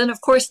 And then,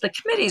 of course, the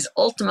committee's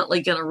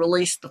ultimately going to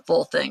release the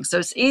full thing. So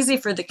it's easy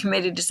for the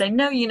committee to say,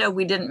 no,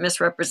 we didn't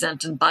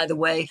misrepresent. And by the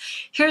way,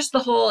 here's the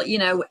whole,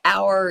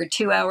 hour or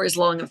 2 hours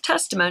long of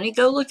testimony.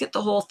 Go look at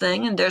the whole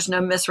thing, and there's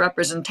no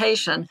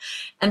misrepresentation.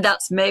 And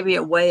that's maybe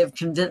a way of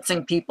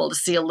convincing people to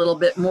see a little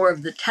bit more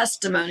of the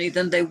testimony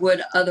than they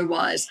would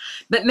otherwise.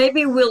 But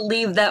maybe we'll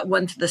leave that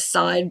one to the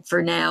side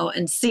for now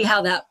and see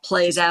how that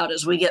plays out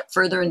as we get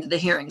further into the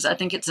hearings. I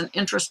think it's an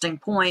interesting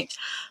point.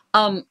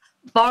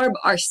 Barb,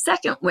 our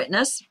second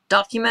witness,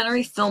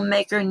 documentary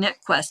filmmaker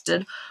Nick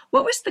Quested,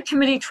 what was the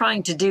committee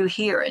trying to do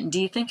here, and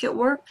do you think it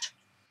worked?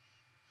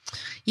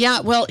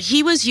 Yeah, well,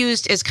 he was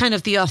used as kind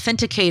of the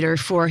authenticator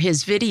for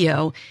his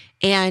video.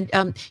 And,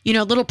 a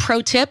little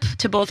pro tip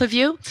to both of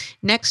you.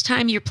 Next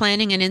time you're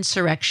planning an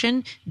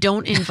insurrection,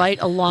 don't invite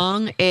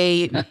along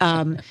a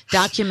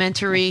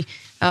documentary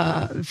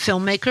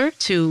filmmaker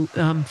to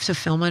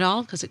film it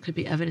all, because it could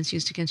be evidence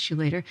used against you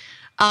later.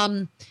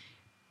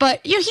 But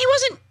he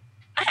wasn't,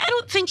 I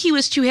don't think he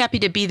was too happy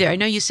to be there. I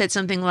know you said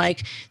something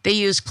like they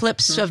used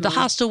clips of the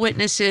hostile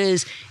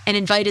witnesses and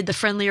invited the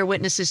friendlier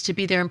witnesses to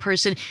be there in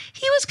person.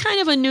 He was kind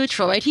of a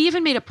neutral, right? He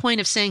even made a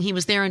point of saying he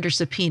was there under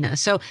subpoena.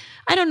 So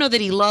I don't know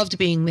that he loved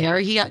being there.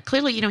 He got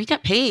clearly, he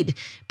got paid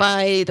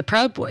by the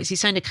Proud Boys. He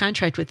signed a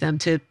contract with them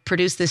to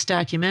produce this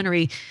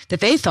documentary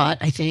that they thought,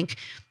 I think,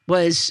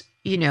 was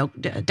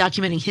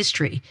documenting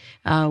history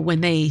when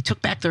they took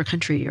back their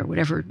country, or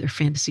whatever their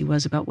fantasy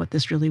was about what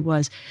this really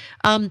was.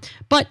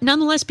 But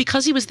nonetheless,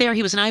 because he was there,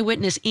 he was an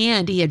eyewitness,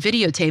 and he had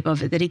videotape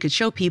of it that he could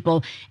show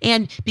people.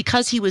 And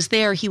because he was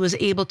there, he was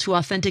able to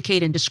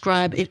authenticate and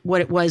describe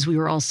what it was we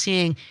were all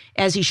seeing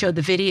as he showed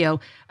the video.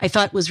 I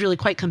thought was really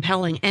quite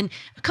compelling. And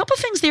a couple of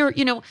things there,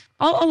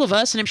 all of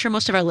us, and I'm sure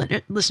most of our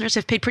listeners,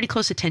 have paid pretty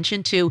close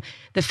attention to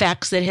the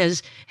facts that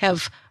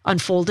have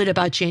unfolded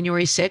about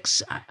January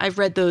 6th. I've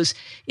read those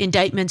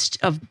indictments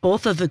of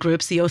both of the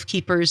groups, the Oath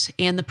Keepers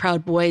and the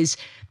Proud Boys,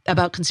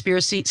 about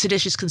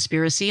seditious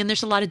conspiracy, and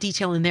there's a lot of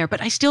detail in there.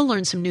 But I still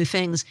learned some new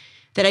things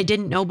that I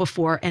didn't know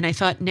before, and I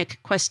thought Nick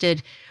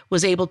Quested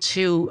was able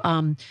to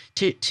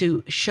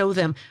show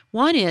them.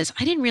 One is,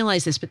 I didn't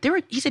realize this, but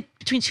he said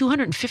between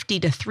 250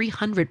 to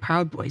 300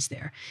 Proud Boys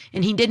there,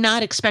 and he did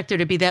not expect there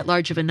to be that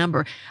large of a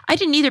number. I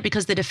didn't either,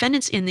 because the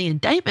defendants in the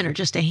indictment are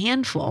just a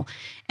handful,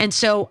 and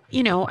so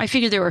I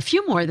figured there were a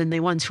few more than the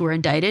ones who were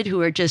indicted,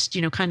 who are just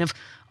kind of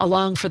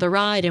along for the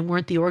ride and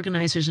weren't the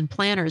organizers and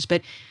planners.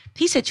 But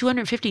he said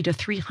 250 to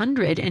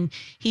 300, and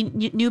he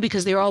knew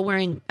because they were all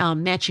wearing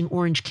matching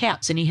orange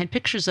caps, and he had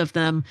pictures of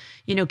them,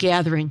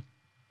 gathering.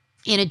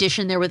 In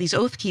addition, there were these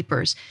Oath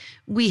Keepers.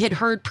 We had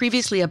heard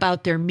previously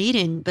about their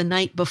meeting the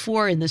night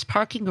before in this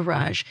parking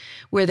garage,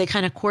 where they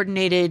kind of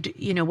coordinated,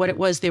 what it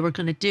was they were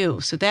going to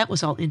do. So that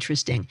was all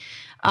interesting.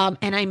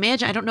 And I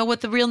imagine, I don't know what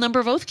the real number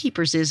of Oath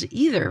Keepers is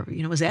either.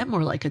 Was that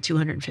more like a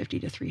 250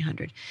 to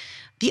 300?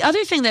 The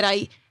other thing that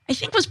I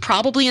think was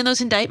probably in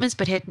those indictments,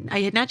 but I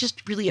had not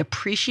just really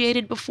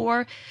appreciated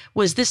before,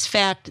 was this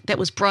fact that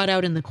was brought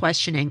out in the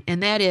questioning.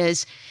 And that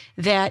is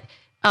that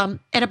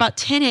at about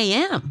 10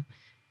 a.m.,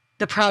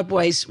 the Proud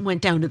Boys went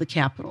down to the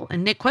Capitol.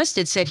 And Nick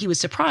Quested said he was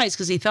surprised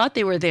because he thought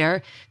they were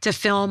there to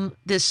film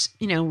this,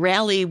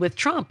 rally with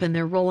Trump and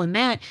their role in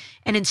that.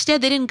 And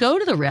instead, they didn't go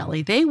to the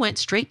rally. They went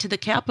straight to the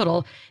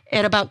Capitol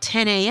at about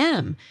 10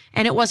 a.m.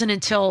 And it wasn't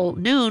until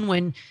noon,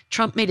 when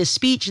Trump made a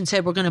speech and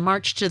said, we're going to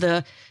march to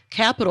the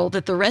Capitol,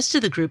 that the rest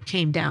of the group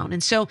came down.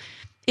 And so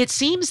it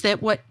seems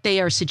that what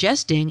they are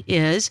suggesting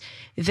is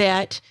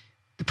that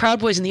the Proud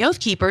Boys and the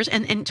Oath Keepers,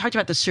 and talked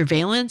about the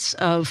surveillance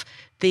of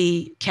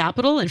the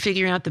Capitol and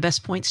figuring out the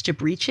best points to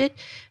breach it,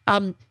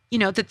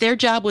 that their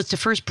job was to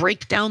first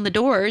break down the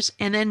doors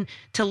and then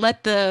to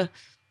let the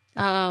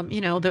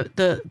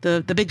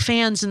big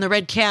fans in the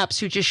red caps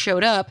who just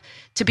showed up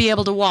to be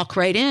able to walk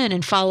right in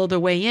and follow their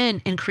way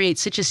in and create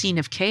such a scene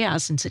of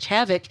chaos and such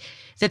havoc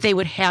that they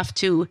would have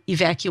to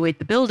evacuate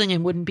the building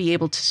and wouldn't be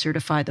able to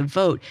certify the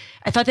vote.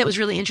 I thought that was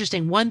really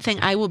interesting. One thing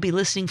I will be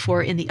listening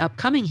for in the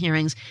upcoming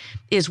hearings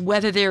is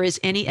whether there is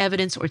any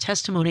evidence or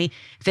testimony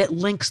that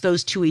links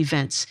those two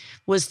events.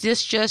 Was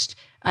this just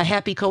a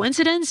happy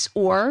coincidence,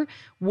 or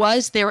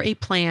was there a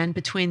plan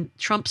between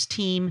Trump's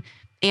team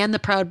and the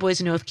Proud Boys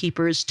and Oath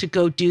Keepers to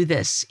go do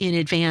this in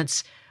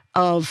advance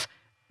of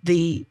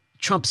the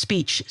Trump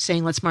speech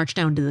saying, let's march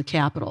down to the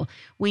Capitol?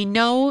 We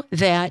know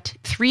that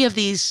 3 of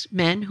these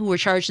men who were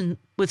charged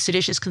with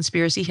seditious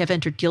conspiracy have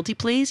entered guilty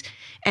pleas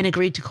and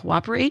agreed to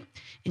cooperate,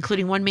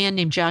 including one man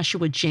named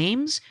Joshua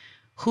James,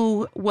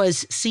 who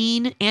was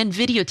seen and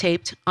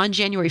videotaped on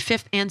January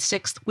 5th and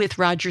 6th with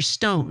Roger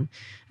Stone,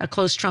 a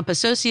close Trump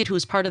associate who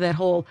was part of that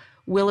whole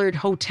Willard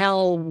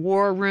Hotel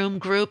war room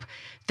group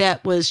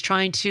that was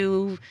trying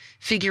to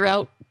figure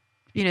out,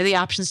 the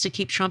options to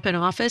keep Trump in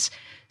office.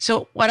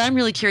 So what I'm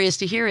really curious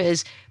to hear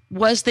is,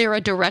 was there a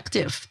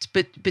directive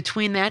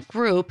between that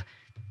group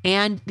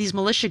and these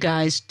militia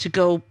guys to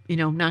go,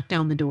 knock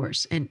down the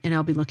doors? And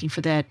I'll be looking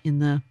for that in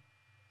the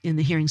in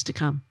the hearings to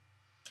come?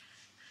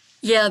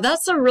 Yeah,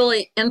 that's a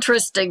really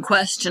interesting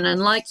question.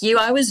 And like you,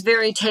 I was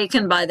very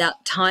taken by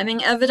that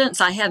timing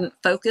evidence. I hadn't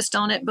focused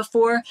on it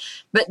before.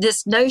 But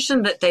this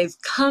notion that they've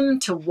come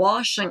to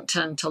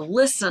Washington to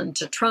listen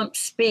to Trump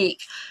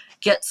speak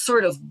gets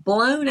sort of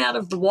blown out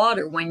of the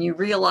water when you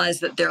realize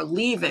that they're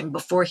leaving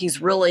before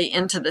he's really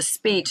into the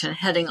speech and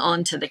heading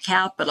on to the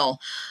Capitol.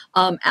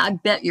 I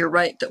bet you're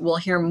right that we'll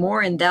hear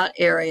more in that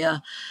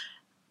area.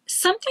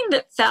 Something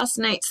that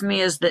fascinates me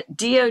is that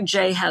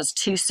DOJ has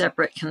two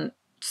separate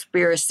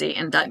conspiracy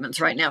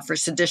indictments right now for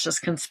seditious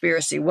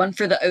conspiracy, one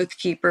for the Oath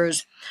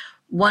Keepers,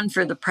 one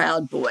for the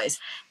Proud Boys.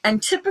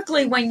 And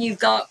typically when you've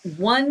got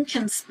one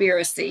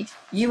conspiracy,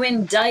 you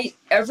indict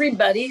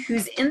everybody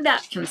who's in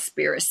that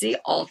conspiracy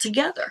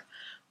altogether.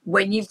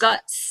 When you've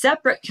got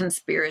separate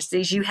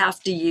conspiracies, you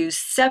have to use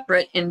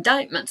separate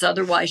indictments.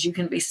 Otherwise, you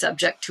can be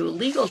subject to a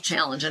legal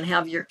challenge and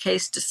have your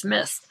case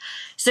dismissed.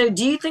 So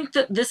do you think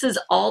that this is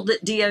all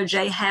that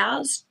DOJ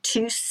has,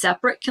 two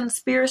separate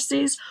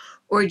conspiracies?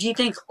 Or do you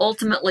think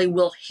ultimately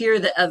we'll hear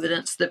the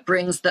evidence that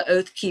brings the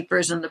Oath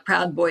Keepers and the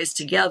Proud Boys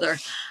together?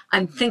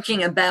 I'm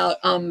thinking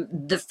about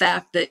the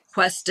fact that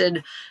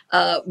Quested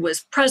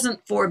was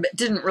present for, but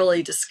didn't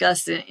really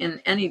discuss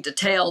in any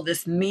detail,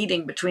 this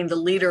meeting between the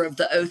leader of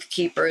the Oath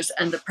Keepers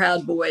and the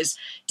Proud Boys.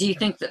 Do you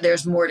think that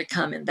there's more to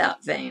come in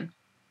that vein?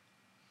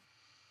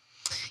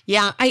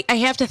 Yeah, I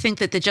have to think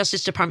that the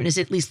Justice Department is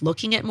at least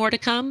looking at more to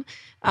come.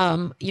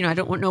 I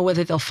don't know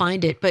whether they'll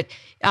find it, but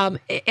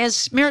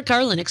as Merrick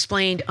Garland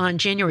explained on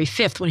January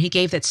 5th, when he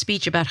gave that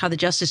speech about how the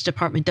Justice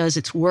Department does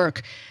its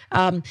work,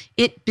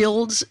 it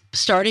builds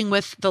starting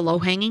with the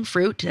low-hanging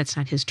fruit. That's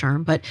not his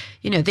term, but,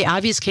 the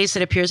obvious case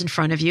that appears in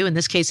front of you. In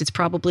this case, it's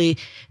probably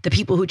the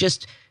people who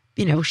just,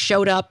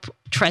 showed up,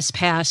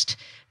 trespassed,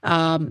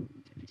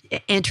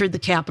 entered the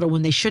Capitol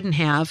when they shouldn't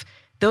have.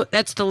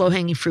 That's the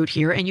low-hanging fruit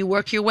here. And you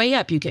work your way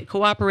up. You get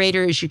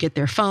cooperators, you get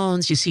their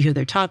phones, you see who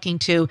they're talking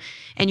to,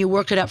 and you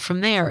work it up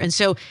from there. And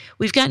so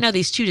we've got now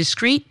these two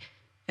discrete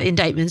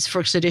indictments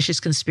for seditious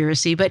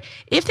conspiracy. But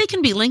if they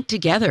can be linked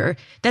together,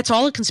 that's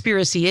all a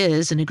conspiracy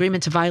is, an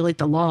agreement to violate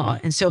the law.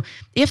 And so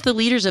if the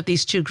leaders of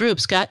these two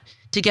groups got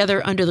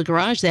together under the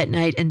garage that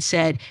night and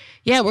said,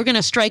 yeah, we're going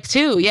to strike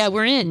too. Yeah,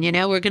 we're in,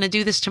 we're going to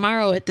do this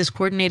tomorrow at this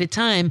coordinated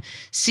time.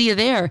 See you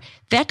there.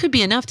 That could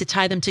be enough to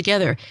tie them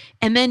together.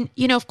 And then,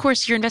 of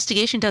course, your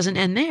investigation doesn't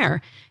end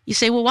there. You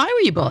say, well, why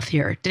were you both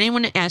here? Did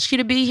anyone ask you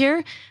to be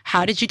here?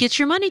 How did you get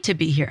your money to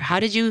be here?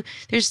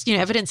 There's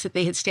evidence that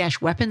they had stashed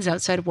weapons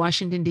outside of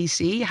Washington,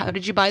 D.C. How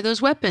did you buy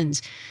those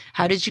weapons?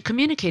 How did you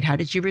communicate? How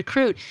did you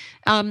recruit?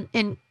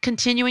 And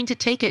continuing to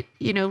take it,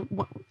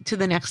 to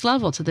the next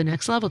level, to the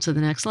next level, to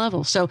the next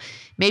level. So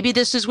maybe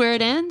this is where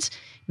it ends.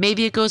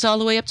 Maybe it goes all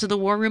the way up to the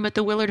war room at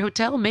the Willard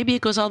Hotel. Maybe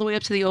it goes all the way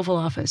up to the Oval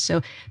Office.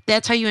 So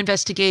that's how you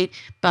investigate,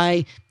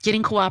 by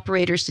getting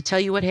cooperators to tell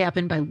you what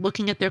happened, by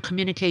looking at their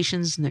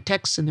communications and their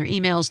texts and their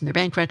emails and their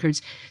bank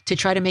records to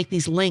try to make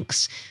these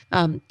links,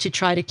 to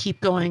try to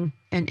keep going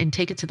and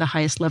take it to the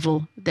highest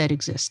level that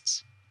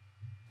exists.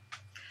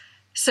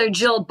 So,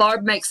 Jill,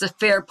 Barb makes a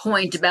fair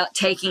point about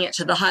taking it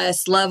to the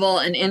highest level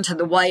and into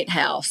the White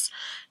House.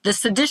 The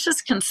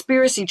seditious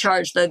conspiracy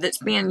charge, though, that's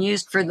being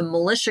used for the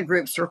militia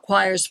groups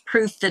requires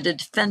proof that a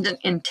defendant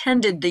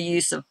intended the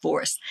use of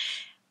force.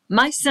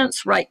 My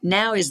sense right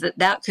now is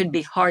that could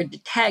be hard to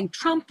tag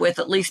Trump with,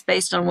 at least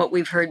based on what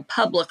we've heard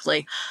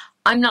publicly.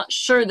 I'm not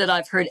sure that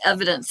I've heard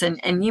evidence,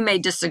 and you may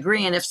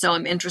disagree, and if so,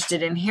 I'm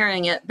interested in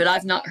hearing it, but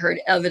I've not heard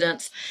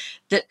evidence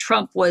that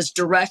Trump was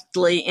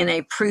directly, in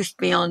a proof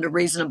beyond a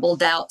reasonable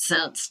doubt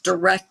sense,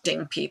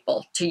 directing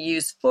people to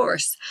use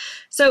force.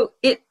 So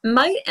it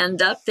might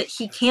end up that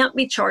he can't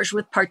be charged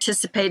with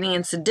participating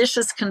in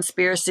seditious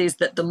conspiracies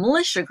that the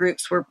militia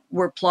groups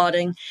were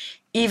plotting,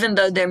 even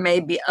though there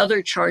may be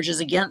other charges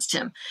against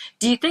him.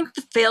 Do you think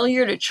the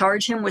failure to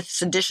charge him with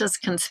seditious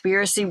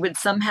conspiracy would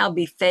somehow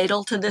be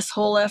fatal to this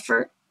whole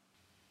effort?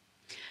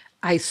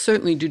 I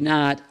certainly do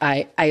not.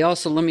 I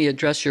also, let me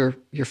address your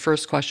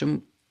first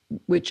question,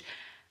 which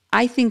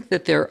I think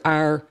that there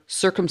are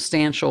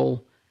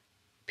circumstantial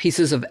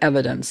pieces of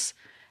evidence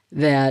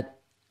that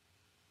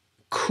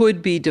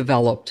could be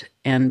developed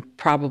and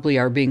probably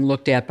are being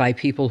looked at by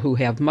people who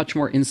have much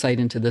more insight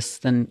into this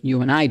than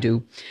you and I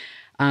do,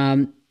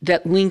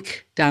 that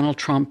link Donald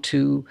Trump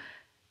to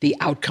the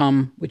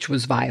outcome, which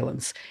was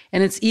violence.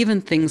 And it's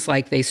even things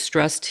like they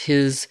stressed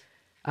his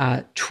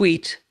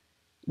tweet,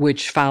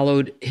 which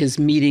followed his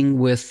meeting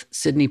with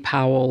Sidney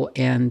Powell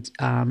and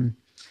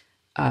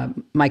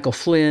Michael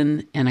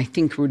Flynn, and I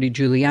think Rudy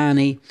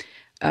Giuliani,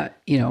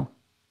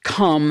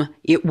 come,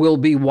 it will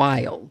be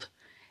wild,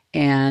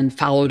 and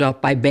followed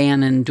up by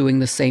Bannon doing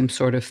the same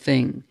sort of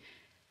thing.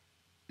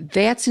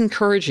 That's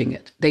encouraging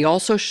it. They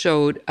also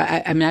showed,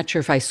 I'm not sure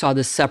if I saw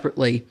this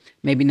separately,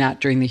 maybe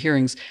not during the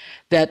hearings,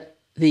 that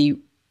the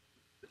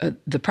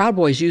Proud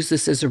Boys used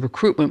this as a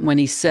recruitment when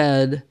he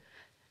said,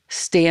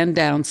 stand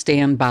down,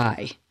 stand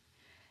by.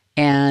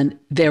 And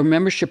their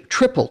membership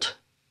tripled.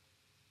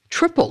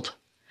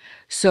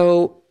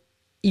 So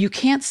you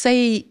can't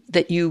say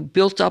that you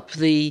built up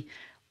the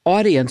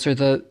audience or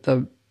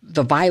the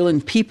the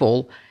violent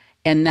people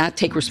and not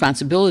take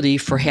responsibility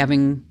for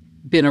having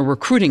been a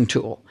recruiting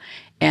tool.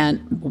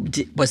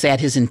 And was that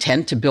his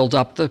intent to build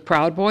up the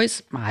Proud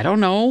Boys? I don't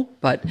know,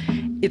 but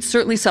it's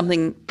certainly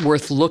something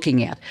worth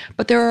looking at.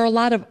 But there are a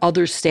lot of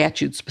other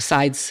statutes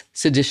besides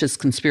seditious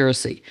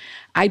conspiracy.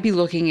 I'd be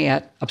looking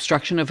at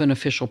obstruction of an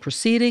official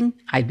proceeding.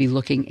 I'd be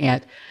looking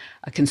at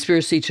a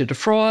conspiracy to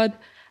defraud.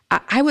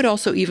 I would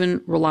also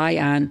even rely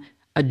on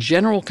a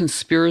general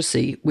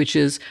conspiracy, which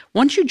is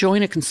once you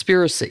join a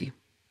conspiracy,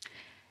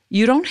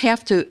 you don't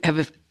have to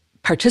have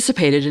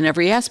participated in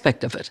every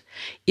aspect of it.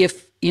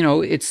 If,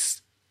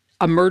 it's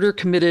a murder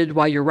committed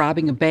while you're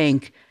robbing a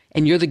bank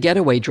and you're the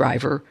getaway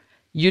driver,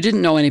 you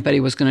didn't know anybody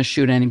was going to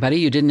shoot anybody.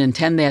 You didn't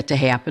intend that to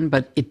happen,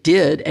 but it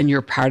did, and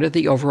you're part of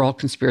the overall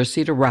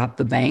conspiracy to rob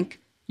the bank.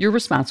 You're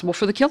responsible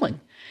for the killing.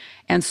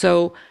 And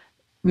so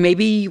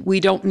maybe we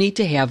don't need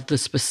to have the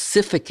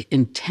specific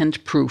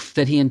intent proof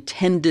that he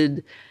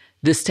intended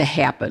this to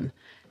happen,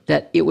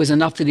 that it was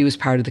enough that he was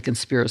part of the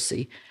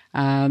conspiracy.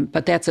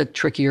 But that's a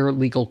trickier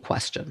legal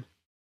question.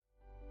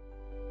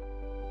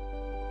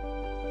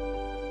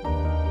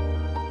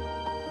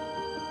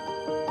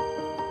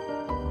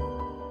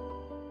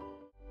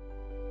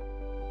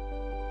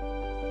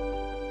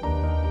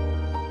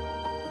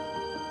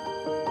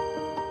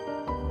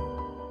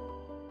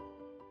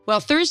 Well,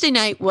 Thursday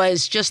night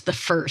was just the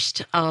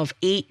first of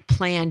 8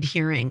 planned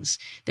hearings.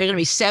 There are going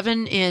to be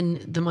 7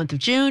 in the month of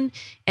June,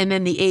 and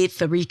then the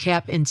 8th, a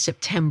recap in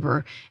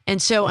September.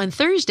 And so on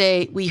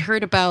Thursday, we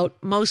heard about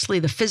mostly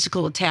the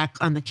physical attack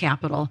on the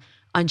Capitol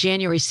on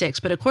January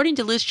 6th. But according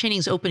to Liz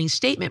Cheney's opening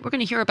statement, we're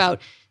going to hear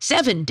about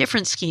 7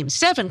 different schemes,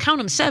 7, count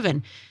them,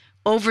 7,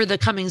 over the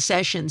coming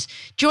sessions.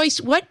 Joyce,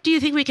 what do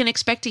you think we can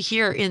expect to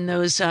hear in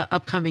those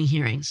upcoming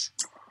hearings?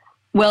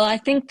 Well, I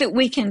think that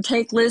we can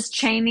take Liz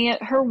Cheney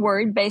at her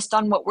word based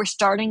on what we're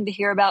starting to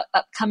hear about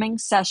upcoming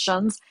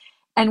sessions.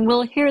 And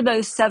we'll hear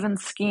those 7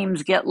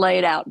 schemes get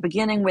laid out,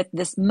 beginning with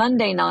this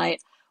Monday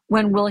night,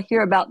 when we'll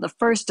hear about the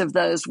first of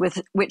those,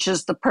 which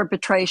is the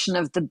perpetration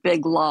of the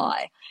big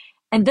lie.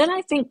 And then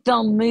I think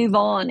they'll move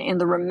on in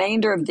the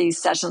remainder of these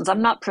sessions.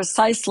 I'm not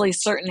precisely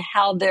certain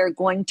how they're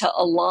going to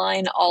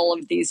align all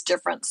of these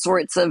different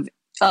sorts of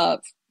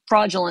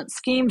fraudulent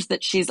schemes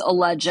that she's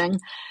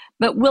alleging.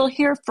 But we'll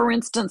hear, for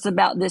instance,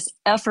 about this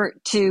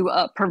effort to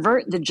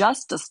pervert the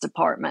Justice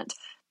Department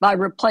by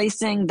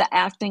replacing the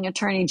acting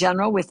attorney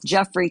general with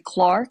Jeffrey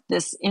Clark,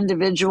 this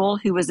individual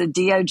who was a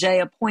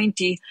DOJ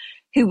appointee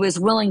who was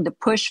willing to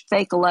push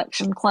fake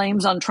election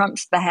claims on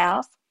Trump's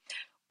behalf.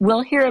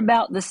 We'll hear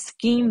about the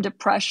scheme to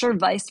pressure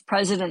Vice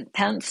President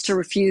Pence to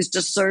refuse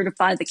to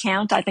certify the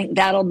count. I think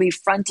that'll be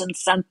front and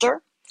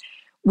center.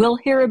 We'll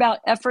hear about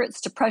efforts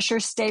to pressure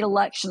state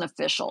election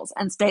officials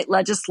and state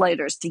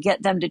legislators to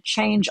get them to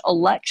change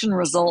election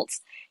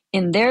results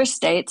in their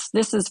states.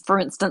 This is, for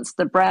instance,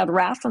 the Brad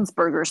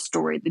Raffensperger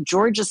story, the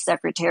Georgia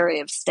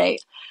Secretary of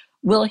State.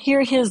 We'll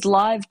hear his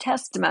live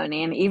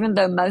testimony, and even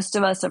though most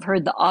of us have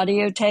heard the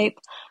audio tape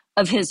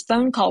of his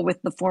phone call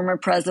with the former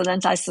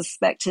president, I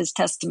suspect his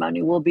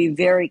testimony will be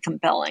very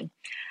compelling.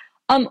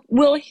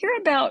 We'll hear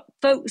about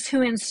folks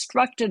who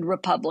instructed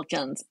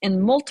Republicans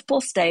in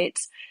multiple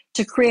states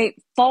to create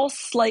false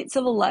slates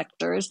of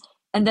electors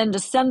and then to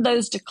send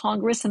those to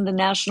Congress and the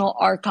National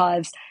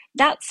Archives.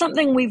 That's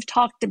something we've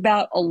talked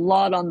about a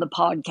lot on the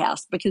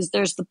podcast because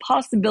there's the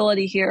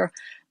possibility here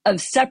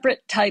of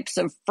separate types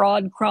of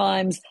fraud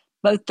crimes,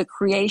 both the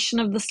creation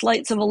of the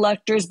slates of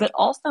electors, but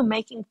also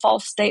making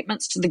false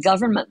statements to the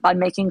government by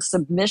making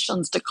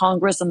submissions to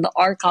Congress and the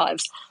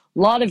archives. A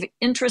lot of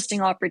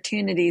interesting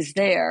opportunities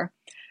there.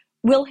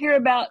 We'll hear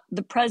about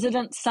the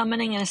president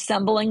summoning and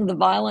assembling the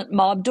violent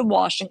mob to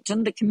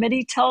Washington. The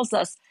committee tells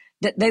us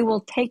that they will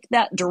take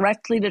that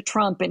directly to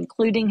Trump,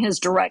 including his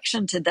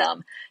direction to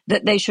them,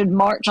 that they should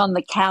march on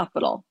the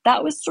Capitol.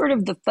 That was sort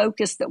of the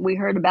focus that we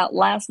heard about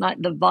last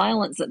night, the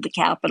violence at the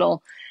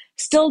Capitol.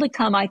 Still to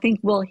come, I think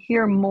we'll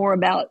hear more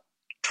about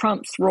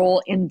Trump's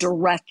role in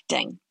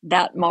directing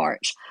that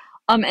march.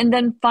 And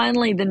then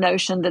finally, the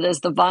notion that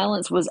as the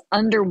violence was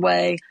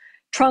underway,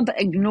 Trump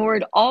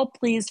ignored all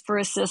pleas for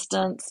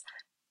assistance,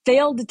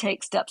 failed to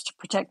take steps to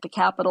protect the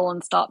Capitol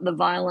and stop the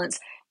violence.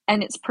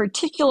 And it's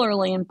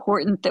particularly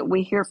important that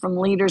we hear from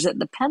leaders at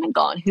the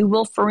Pentagon who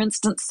will, for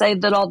instance, say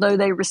that although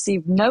they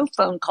received no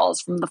phone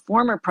calls from the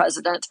former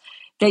president,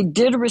 they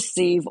did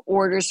receive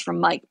orders from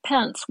Mike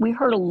Pence. We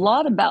heard a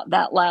lot about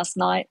that last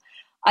night.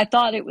 I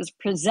thought it was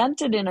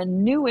presented in a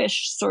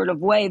newish sort of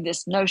way,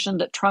 this notion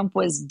that Trump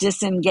was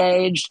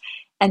disengaged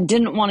and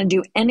didn't want to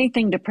do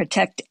anything to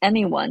protect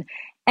anyone.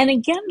 And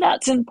again,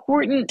 that's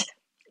important,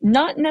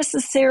 not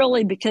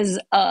necessarily because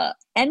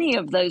any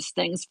of those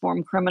things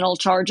form criminal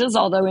charges,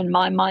 although in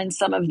my mind,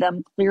 some of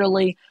them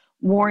clearly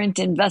warrant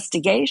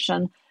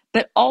investigation,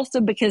 but also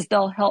because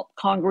they'll help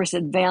Congress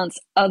advance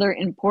other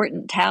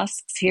important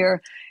tasks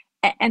here.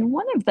 And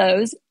one of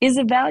those is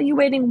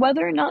evaluating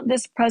whether or not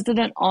this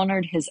president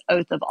honored his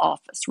oath of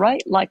office,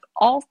 right? Like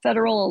all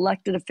federal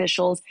elected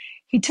officials,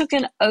 he took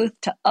an oath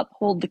to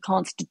uphold the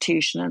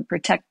Constitution and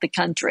protect the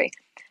country.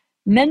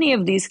 many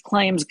of these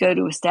claims go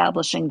to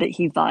establishing that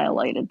he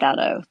violated that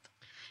oath.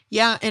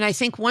 Yeah, and I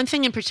think one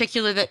thing in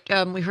particular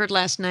that we heard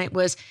last night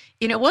was,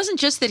 it wasn't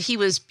just that he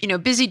was,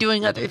 busy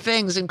doing other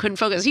things and couldn't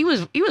focus. He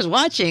was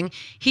watching.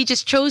 He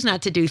just chose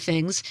not to do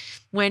things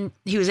when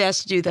he was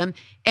asked to do them.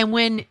 And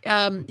when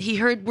he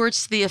heard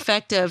words to the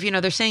effect of,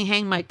 they're saying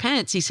hang Mike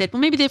Pence, he said, well,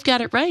 maybe they've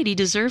got it right. He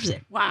deserves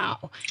it.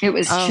 Wow. It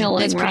was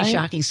chilling, that's pretty right?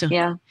 shocking. So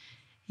yeah.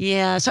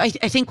 Yeah, so I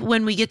think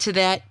when we get to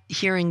that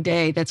hearing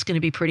day, that's going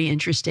to be pretty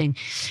interesting.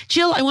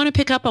 Jill, I want to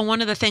pick up on one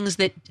of the things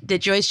that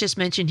Joyce just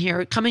mentioned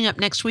here. Coming up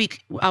next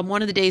week,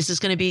 one of the days is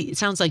going to be, it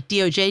sounds like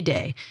DOJ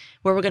Day,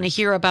 where we're going to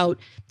hear about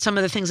some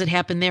of the things that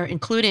happened there,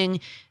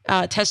 including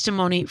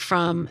testimony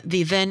from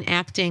the then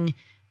acting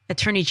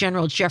Attorney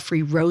General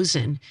Jeffrey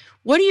Rosen.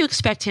 What do you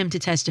expect him to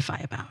testify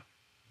about?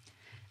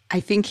 I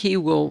think he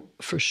will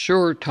for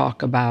sure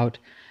talk about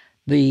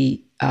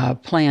the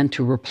plan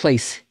to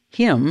replace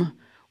him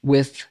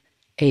with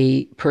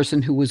a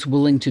person who was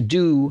willing to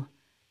do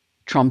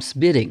Trump's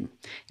bidding,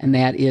 and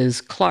that is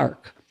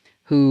Clark,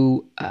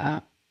 who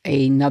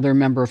another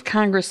member of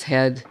Congress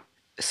had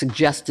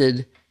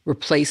suggested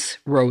replace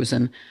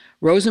Rosen.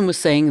 Rosen was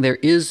saying there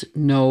is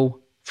no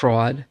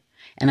fraud,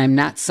 and I'm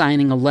not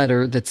signing a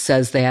letter that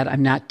says that.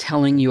 I'm not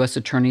telling U.S.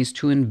 attorneys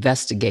to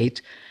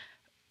investigate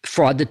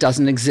fraud that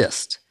doesn't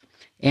exist.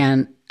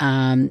 And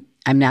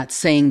I'm not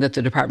saying that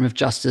the Department of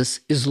Justice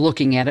is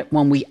looking at it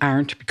when we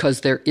aren't,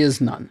 because there is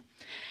none.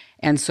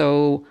 And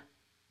so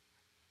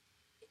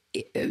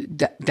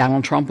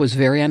Donald Trump was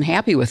very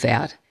unhappy with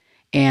that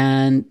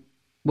and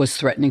was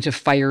threatening to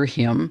fire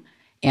him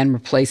and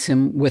replace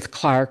him with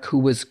Clark, who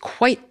was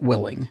quite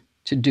willing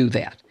to do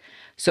that.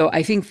 So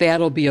I think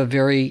that'll be a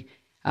very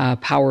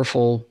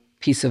powerful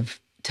piece of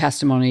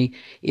testimony.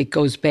 It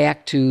goes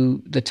back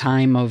to the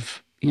time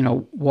of,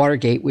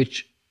 Watergate,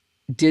 which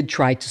did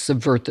try to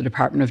subvert the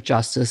Department of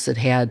Justice. It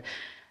had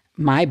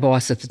my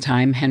boss at the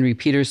time, Henry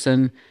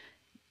Peterson,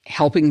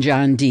 helping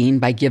John Dean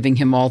by giving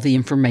him all the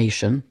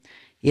information.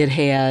 It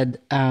had,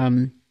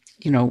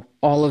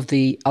 all of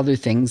the other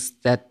things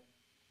that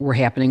were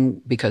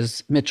happening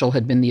because Mitchell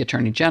had been the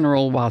Attorney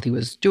General while he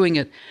was doing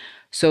it.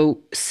 So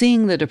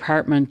seeing the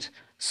department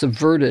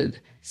subverted,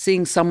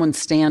 seeing someone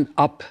stand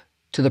up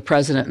to the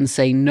president and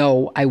say,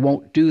 no, I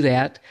won't do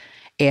that,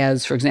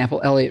 as, for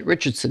example, Elliot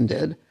Richardson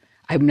did,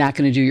 I'm not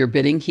going to do your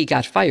bidding. He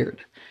got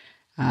fired.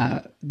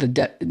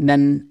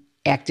 Then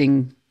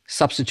acting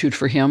substitute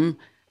for him,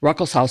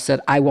 Ruckelshaus, said,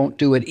 I won't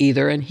do it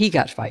either, and he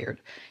got fired.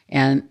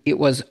 And it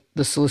was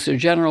the Solicitor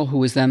General, who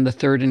was then the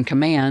third in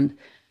command,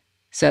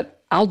 said,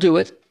 I'll do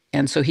it.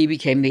 And so he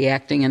became the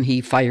acting, and he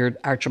fired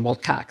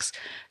Archibald Cox.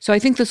 So I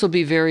think this will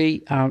be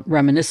very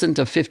reminiscent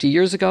of 50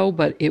 years ago,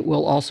 but it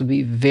will also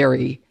be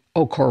very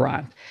au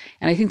courant.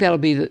 And I think that'll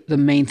be the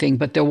main thing.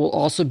 But there will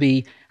also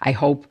be, I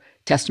hope,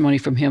 testimony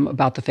from him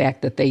about the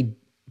fact that they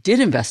did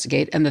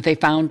investigate and that they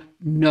found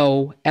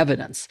no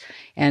evidence.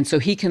 And so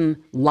he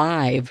can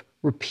live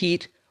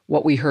repeat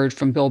what we heard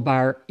from Bill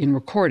Barr in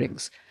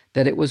recordings,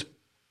 that it was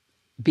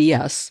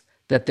BS,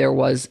 that there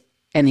was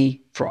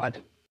any fraud.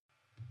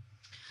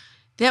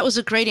 That was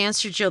a great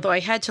answer, Jill, though I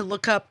had to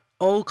look up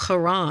au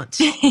courant.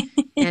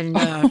 And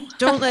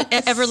don't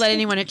ever let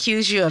anyone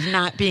accuse you of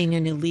not being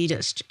an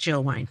elitist,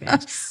 Jill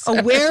Wine-Banks.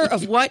 Aware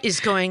of what is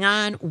going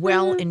on,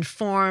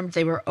 well-informed.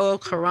 They were au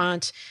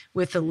courant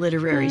with the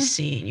literary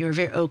scene. You were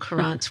very au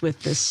courant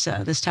with this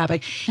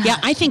topic. Yeah,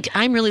 I think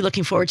I'm really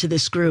looking forward to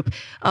this group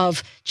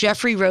of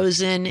Jeffrey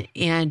Rosen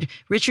and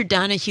Richard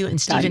Donahue and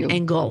Stephen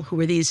Engel, who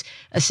were these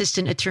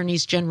assistant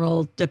attorneys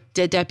general,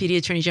 deputy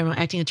attorney general,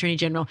 acting attorney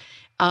general,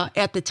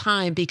 at the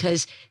time,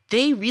 because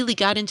they really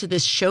got into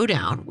this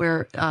showdown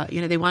where,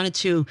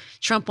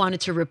 Trump wanted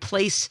to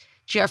replace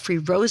Jeffrey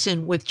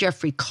Rosen with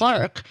Jeffrey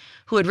Clark,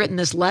 who had written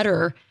this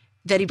letter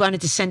that he wanted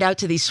to send out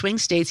to these swing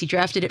states. He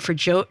drafted it for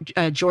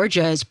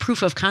Georgia as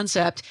proof of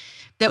concept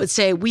that would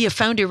say, we have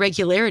found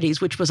irregularities,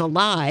 which was a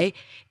lie.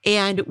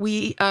 And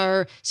we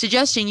are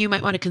suggesting you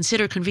might want to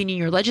consider convening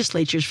your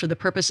legislatures for the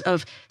purpose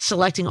of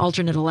selecting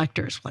alternate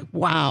electors. Like,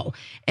 wow.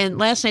 And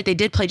last night they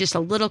did play just a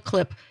little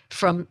clip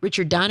from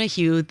Richard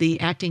Donahue, the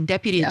acting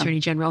deputy attorney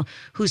general,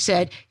 who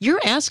said, you're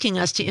asking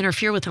us to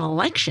interfere with an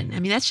election. I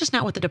mean, that's just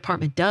not what the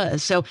department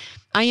does. So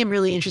I am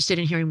really interested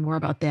in hearing more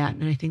about that.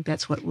 And I think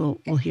that's what we'll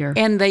hear.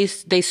 And they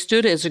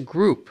stood as a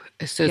group.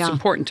 So it's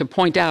important to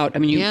point out. I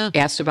mean, you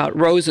asked about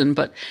Rosen,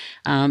 but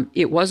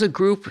it was a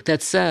group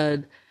that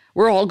said,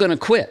 we're all going to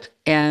quit.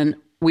 And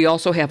we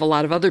also have a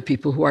lot of other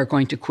people who are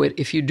going to quit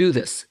if you do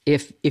this.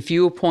 If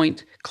you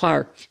appoint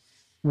Clark,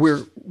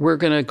 we're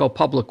going to go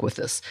public with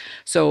this.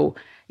 So,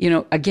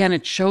 again,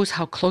 it shows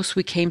how close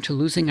we came to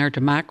losing our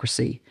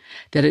democracy,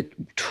 that it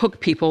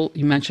took people,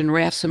 you mentioned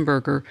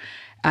Raffensperger,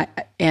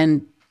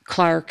 and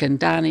Clark and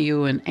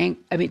Donahue,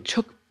 it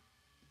took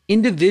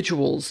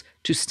individuals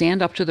to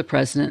stand up to the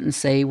president and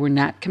say, we're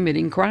not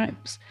committing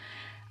crimes,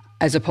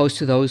 as opposed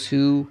to those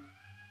who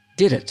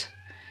did it.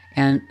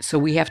 And so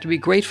we have to be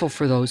grateful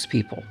for those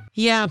people.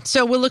 Yeah.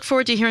 So we'll look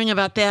forward to hearing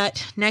about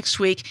that next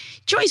week.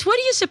 Joyce, what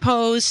do you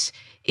suppose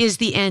is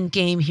the end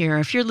game here?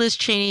 If you're Liz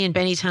Cheney and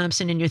Benny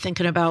Thompson and you're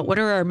thinking about what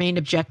are our main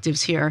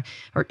objectives here,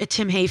 or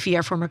Tim Heaphy,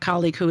 our former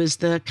colleague who is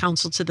the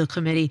counsel to the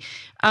committee,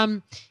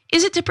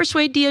 is it to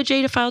persuade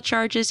DOJ to file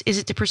charges? Is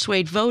it to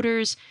persuade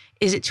voters?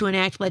 Is it to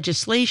enact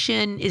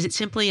legislation? Is it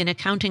simply an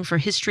accounting for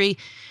history?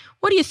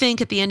 What do you think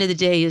at the end of the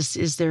day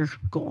is their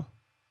goal?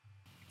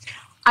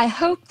 I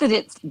hope that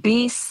it's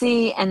B,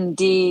 C, and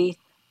D,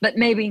 but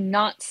maybe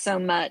not so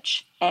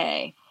much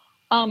A.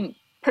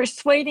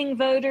 Persuading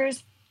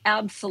voters,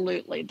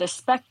 absolutely. The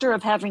specter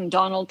of having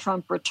Donald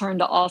Trump return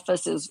to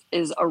office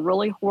is a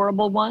really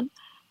horrible one.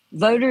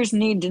 Voters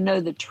need to know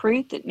the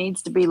truth. It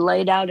needs to be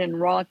laid out in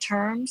raw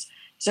terms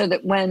so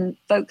that when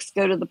folks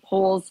go to the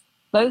polls,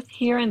 both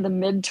here in the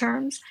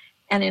midterms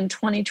and in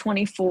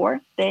 2024,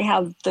 they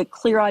have the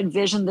clear-eyed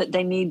vision that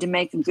they need to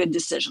make a good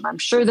decision. I'm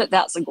sure that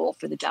that's a goal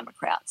for the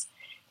Democrats.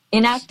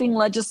 Enacting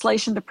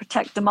legislation to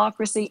protect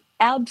democracy,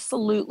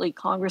 absolutely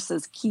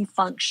Congress's key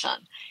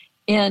function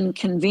in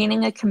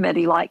convening a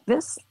committee like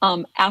this.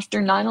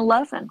 After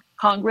 9/11,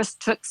 Congress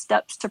took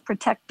steps to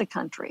protect the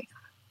country.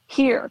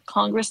 Here,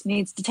 Congress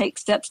needs to take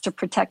steps to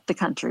protect the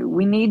country.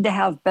 We need to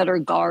have better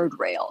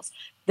guardrails.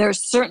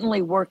 There's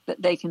certainly work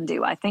that they can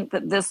do. I think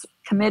that this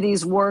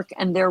committee's work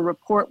and their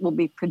report will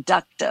be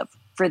productive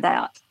for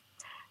that.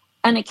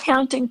 And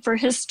accounting for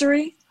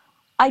history,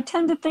 I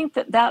tend to think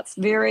that that's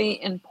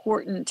very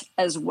important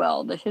as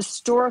well. The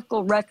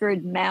historical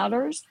record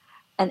matters,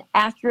 an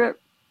accurate,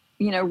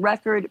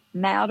 record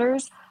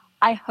matters.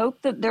 I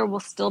hope that there will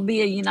still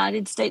be a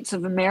United States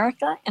of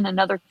America in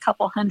another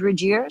couple hundred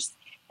years,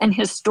 and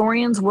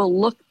historians will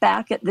look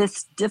back at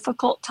this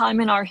difficult time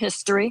in our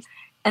history,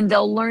 and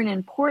they'll learn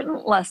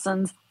important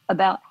lessons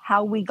about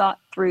how we got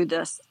through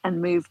this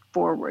and moved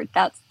forward.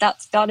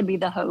 That's got to be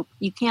the hope.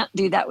 You can't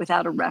do that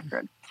without a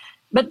record.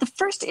 But the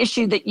first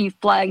issue that you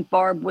flagged,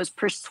 Barb, was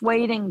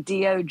persuading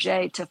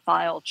DOJ to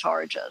file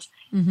charges.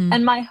 Mm-hmm.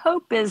 And my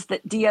hope is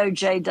that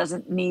DOJ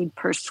doesn't need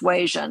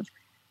persuasion,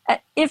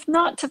 if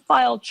not to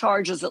file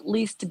charges, at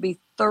least to be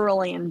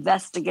thoroughly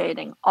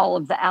investigating all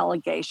of the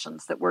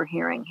allegations that we're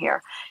hearing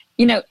here.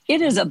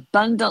 It is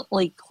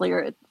abundantly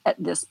clear at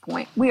this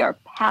point. We are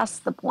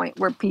past the point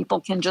where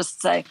people can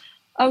just say,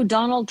 oh,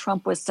 Donald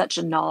Trump was such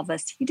a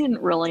novice. He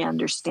didn't really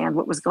understand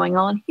what was going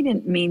on. He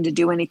didn't mean to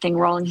do anything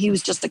wrong. He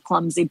was just a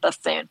clumsy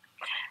buffoon.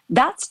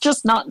 That's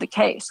just not the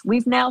case.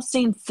 We've now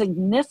seen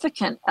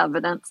significant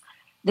evidence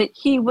that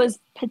he was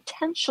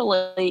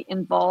potentially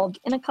involved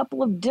in a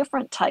couple of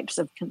different types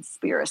of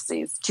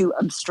conspiracies to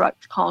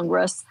obstruct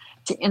Congress,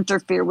 to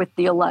interfere with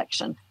the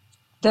election.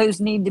 Those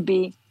need to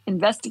be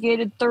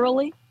investigated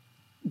thoroughly.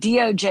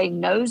 DOJ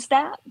knows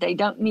that. They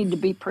don't need to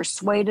be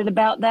persuaded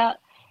about that.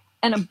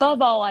 And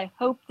above all, I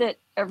hope that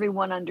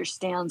everyone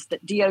understands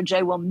that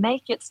DOJ will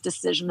make its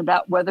decision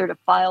about whether to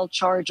file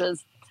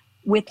charges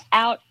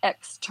without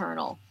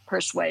external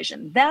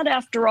persuasion. That,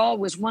 after all,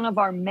 was one of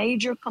our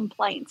major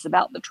complaints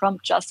about the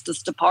Trump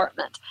Justice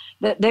Department,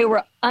 that they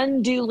were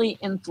unduly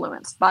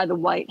influenced by the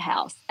White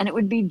House. And it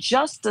would be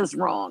just as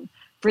wrong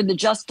for the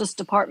Justice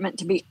Department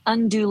to be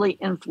unduly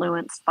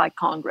influenced by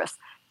Congress.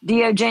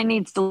 DOJ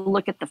needs to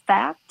look at the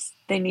facts.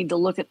 They need to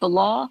look at the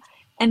law.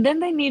 And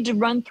then they need to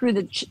run through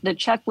the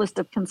checklist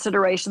of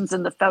considerations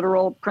in the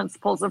federal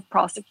principles of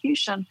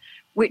prosecution,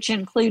 which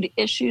include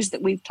issues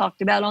that we've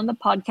talked about on the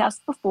podcast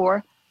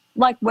before,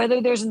 like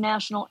whether there's a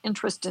national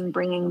interest in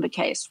bringing the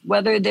case,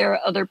 whether there are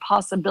other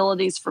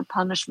possibilities for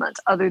punishment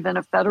other than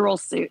a federal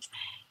suit.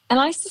 And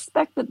I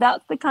suspect that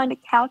that's the kind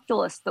of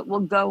calculus that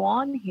will go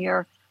on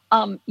here.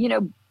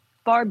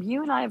 Barb,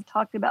 you and I have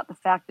talked about the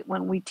fact that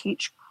when we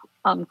teach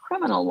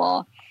criminal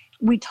law,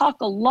 we talk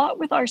a lot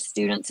with our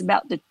students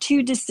about the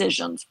two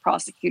decisions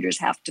prosecutors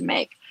have to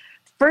make.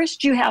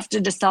 First, you have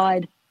to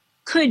decide,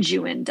 could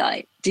you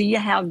indict? Do you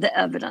have the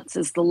evidence?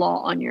 Is the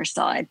law on your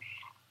side?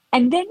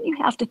 And then you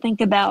have to think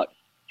about,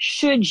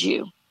 should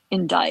you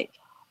indict?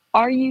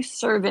 Are you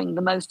serving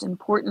the most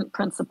important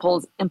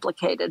principles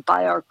implicated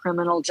by our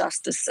criminal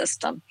justice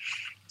system?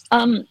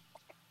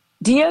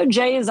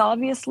 DOJ is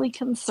obviously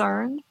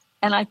concerned,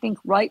 and I think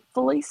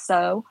rightfully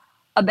so,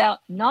 about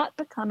not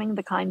becoming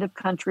the kind of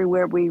country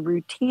where we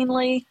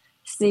routinely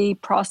see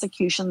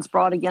prosecutions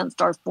brought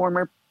against our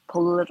former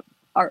political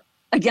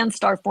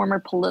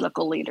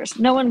leaders.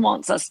 No one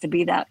wants us to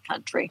be that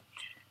country.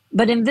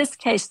 But in this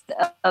case,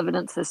 the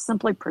evidence has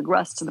simply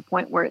progressed to the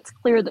point where it's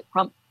clear that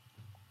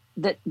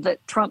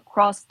Trump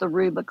crossed the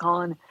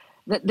Rubicon,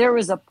 that there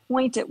was a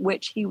point at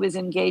which he was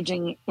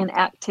engaging in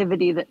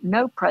activity that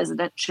no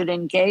president should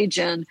engage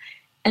in.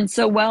 And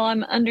so while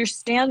I'm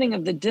understanding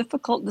of the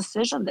difficult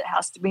decision that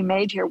has to be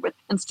made here with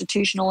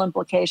institutional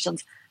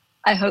implications,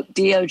 I hope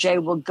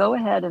DOJ will go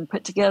ahead and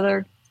put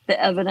together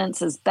the evidence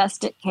as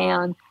best it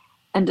can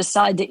and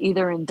decide to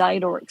either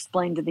indict or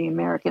explain to the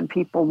American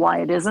people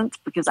why it isn't,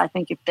 because I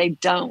think if they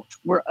don't,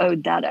 we're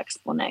owed that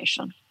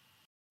explanation.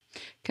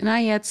 Can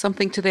I add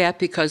something to that?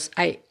 Because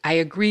I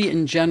agree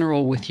in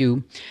general with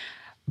you,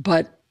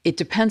 but it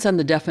depends on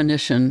the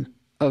definition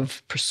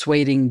of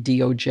persuading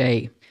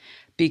DOJ,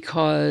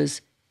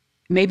 because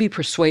maybe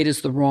persuade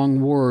is the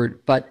wrong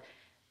word, but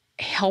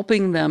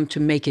helping them to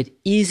make it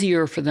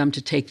easier for them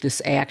to take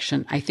this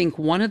action. I think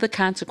one of the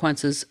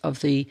consequences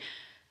of the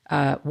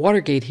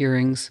Watergate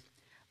hearings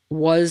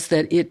was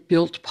that it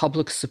built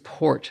public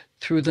support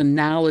through the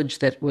knowledge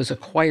that was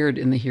acquired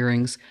in the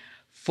hearings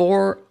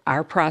for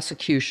our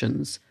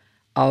prosecutions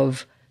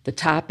of the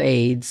top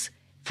aides,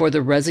 for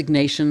the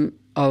resignation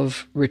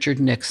of Richard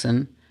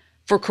Nixon,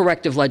 for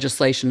corrective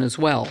legislation as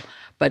well.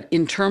 But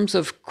in terms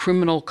of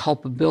criminal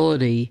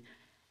culpability,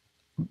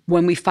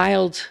 when we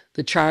filed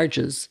the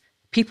charges,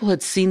 people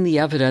had seen the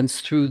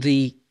evidence through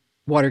the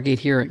Watergate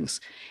hearings,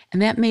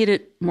 and that made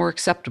it more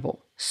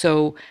acceptable.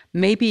 So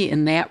maybe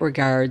in that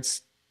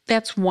regards,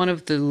 that's one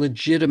of the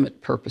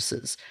legitimate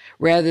purposes,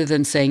 rather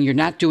than saying you're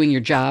not doing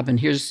your job and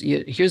here's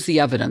the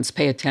evidence,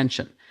 pay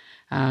attention.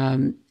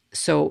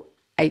 So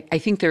I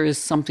think there is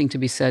something to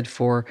be said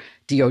for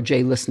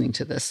DOJ listening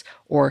to this,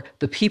 or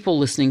the people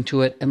listening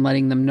to it and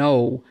letting them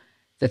know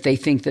that they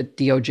think that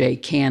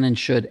DOJ can and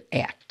should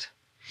act.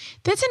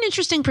 That's an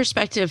interesting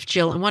perspective,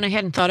 Jill, and one I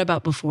hadn't thought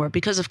about before,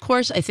 because, of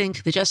course, I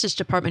think the Justice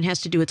Department has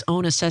to do its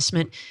own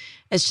assessment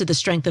as to the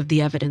strength of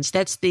the evidence.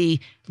 That's the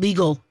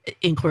legal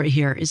inquiry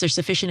here. Is there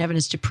sufficient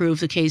evidence to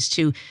prove the case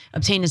to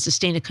obtain and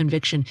sustain a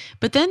conviction?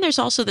 But then there's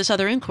also this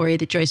other inquiry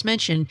that Joyce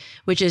mentioned,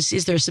 which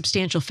is there a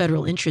substantial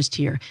federal interest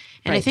here?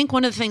 And right. I think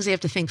one of the things they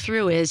have to think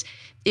through is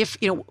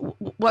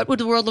what would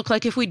the world look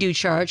like if we do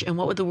charge, and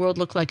what would the world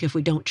look like if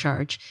we don't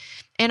charge?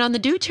 And on the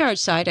do charge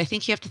side, I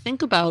think you have to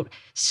think about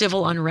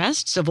civil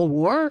unrest, civil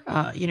war,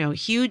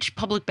 huge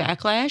public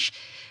backlash.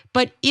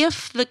 But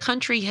if the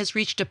country has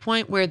reached a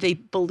point where they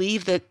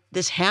believe that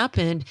this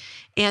happened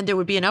and there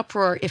would be an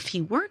uproar if he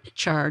weren't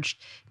charged,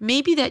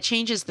 maybe that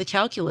changes the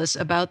calculus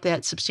about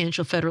that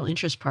substantial federal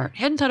interest part.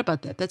 Hadn't thought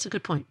about that. That's a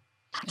good point.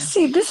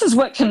 See, this is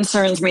what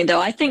concerns me,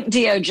 though. I think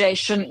DOJ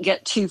shouldn't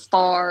get too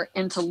far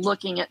into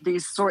looking at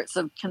these sorts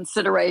of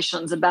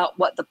considerations about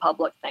what the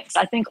public thinks.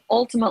 I think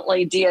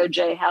ultimately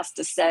DOJ has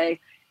to say,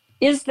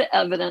 is the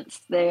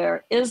evidence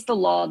there? Is the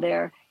law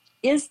there?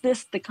 Is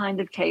this the kind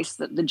of case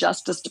that the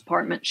Justice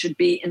Department should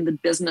be in the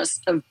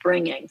business of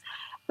bringing?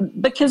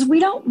 Because we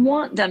don't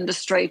want them to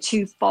stray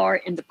too far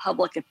into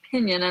public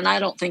opinion, and I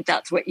don't think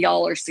that's what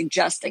y'all are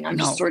suggesting. I'm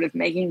just sort of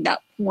making that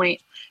point,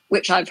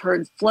 which I've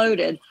heard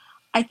floated.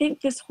 I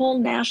think this whole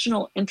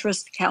national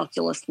interest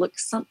calculus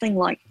looks something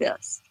like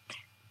this.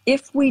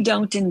 If we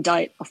don't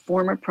indict a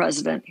former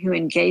president who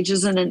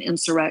engages in an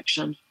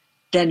insurrection,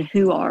 then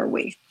who are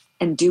we?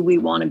 And do we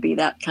want to be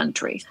that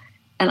country?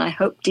 And I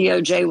hope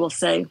DOJ will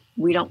say,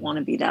 we don't want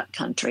to be that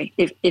country.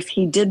 If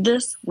he did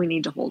this, we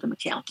need to hold him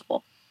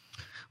accountable.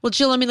 Well,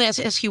 Jill, let me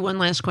ask you one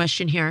last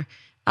question here.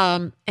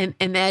 And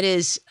that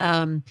is,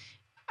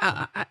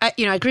 I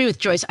agree with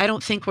Joyce. I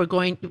don't think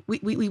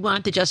we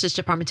want the Justice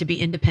Department to be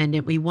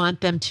independent. We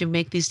want them to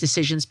make these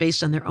decisions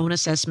based on their own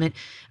assessment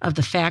of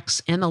the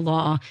facts and the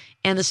law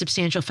and the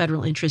substantial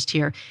federal interest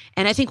here.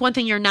 And I think one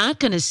thing you're not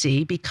going to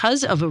see,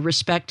 because of a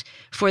respect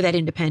for that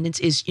independence,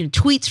 is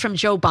tweets from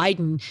Joe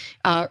Biden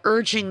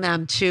urging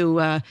them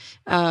to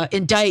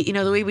indict,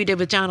 the way we did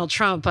with Donald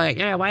Trump.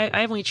 Why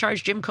haven't we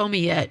charged Jim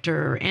Comey yet,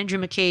 or Andrew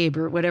McCabe,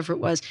 or whatever it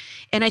was?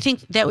 And I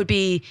think that would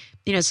be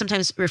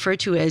sometimes referred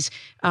to as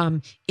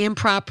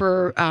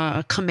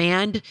improper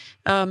command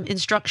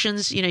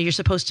instructions. You're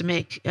supposed to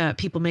make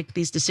people make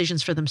these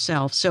decisions for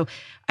themselves. So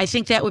I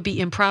think that would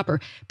be improper.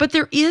 But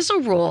there is a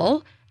role.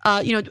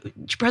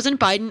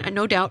 President Biden,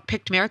 no doubt,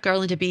 picked Merrick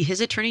Garland to be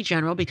his attorney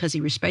general because he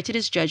respected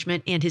his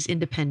judgment and his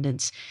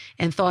independence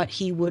and thought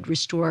he would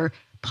restore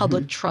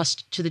public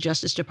trust to the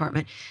Justice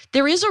Department.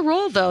 There is a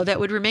role, though, that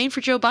would remain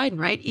for Joe Biden,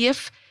 right?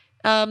 If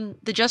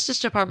the Justice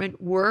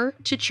Department were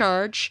to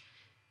charge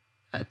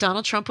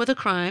Donald Trump with a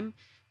crime,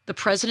 the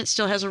president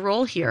still has a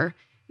role here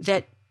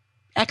that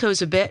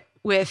echoes a bit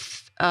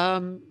with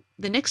the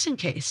Nixon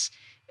case.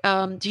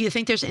 Do you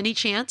think there's any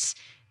chance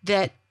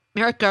that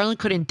Merrick Garland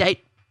could indict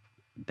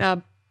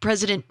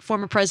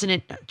former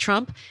President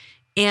Trump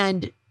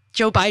and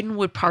Joe Biden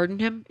would pardon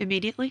him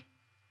immediately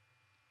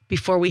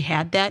before we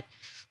had that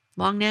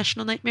long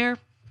national nightmare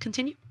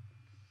continue?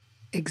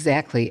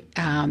 Exactly.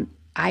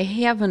 I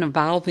have an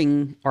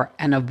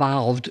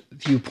evolved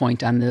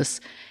viewpoint on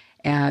this.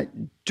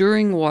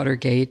 During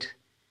Watergate,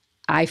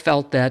 I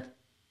felt that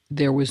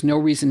there was no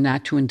reason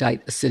not to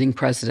indict a sitting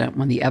president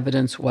when the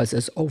evidence was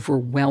as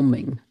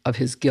overwhelming of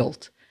his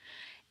guilt.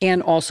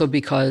 And also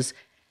because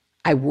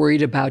I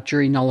worried about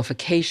jury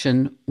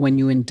nullification when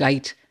you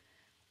indict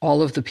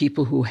all of the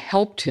people who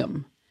helped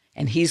him,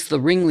 and he's the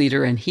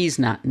ringleader and he's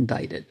not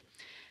indicted.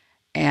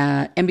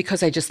 And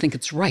because I just think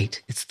it's right.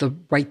 It's the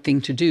right thing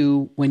to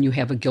do when you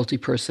have a guilty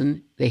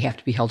person. They have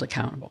to be held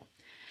accountable.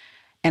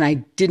 And I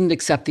didn't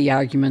accept the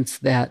arguments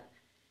that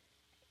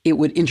it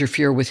would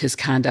interfere with his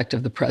conduct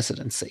of the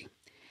presidency.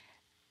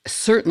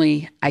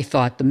 Certainly, I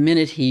thought the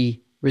minute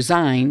he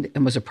resigned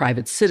and was a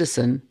private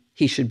citizen,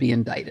 he should be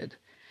indicted,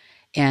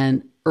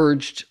 and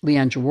urged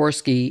Leon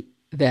Jaworski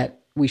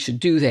that we should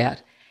do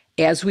that.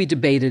 As we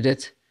debated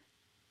it,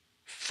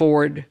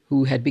 Ford,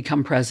 who had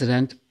become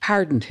president,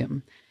 pardoned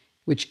him,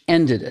 which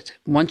ended it.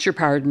 Once you're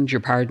pardoned,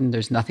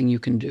 there's nothing you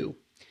can do.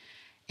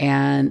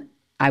 And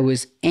I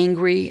was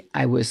angry.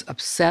 I was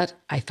upset.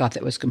 I thought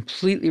that was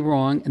completely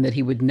wrong and that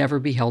he would never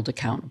be held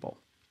accountable.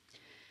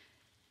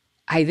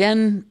 I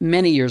then,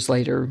 many years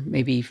later,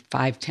 maybe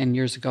 5-10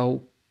 years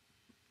ago,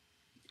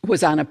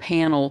 was on a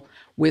panel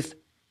with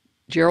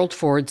Gerald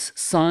Ford's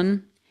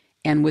son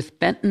and with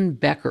Benton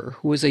Becker,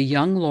 who was a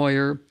young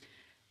lawyer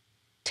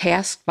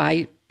tasked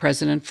by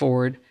President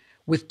Ford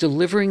with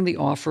delivering the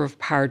offer of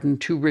pardon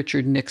to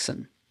Richard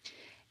Nixon.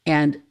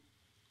 And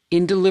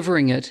in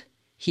delivering it,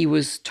 he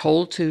was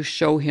told to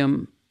show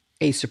him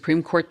a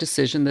Supreme Court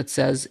decision that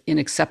says, in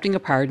accepting a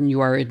pardon, you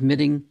are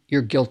admitting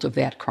your guilt of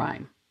that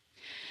crime.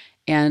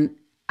 And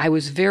I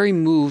was very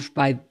moved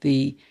by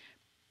the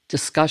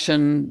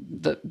discussion,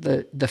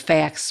 the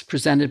facts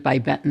presented by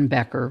Benton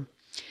Becker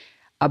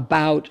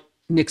about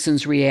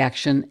Nixon's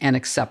reaction and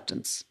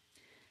acceptance.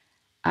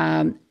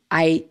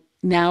 I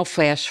now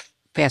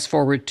fast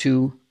forward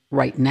to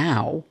right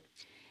now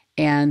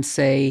and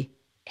say,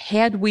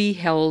 had we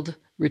held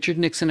Richard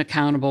Nixon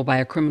accountable by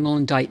a criminal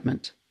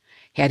indictment,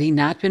 had he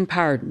not been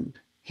pardoned,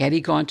 had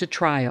he gone to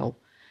trial,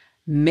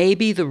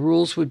 maybe the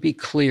rules would be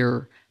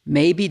clear.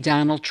 Maybe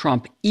Donald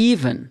Trump,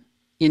 even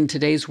in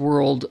today's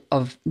world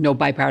of no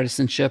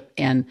bipartisanship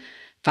and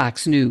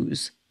Fox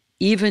News,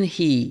 even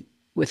he,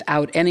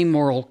 without any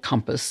moral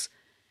compass,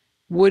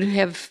 would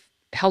have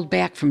held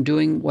back from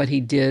doing what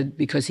he did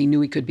because he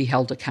knew he could be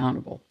held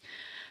accountable.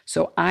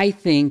 So I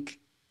think,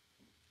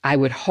 I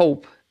would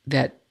hope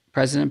that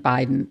President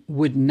Biden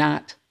would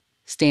not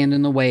stand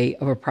in the way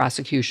of a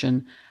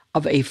prosecution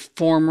of a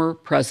former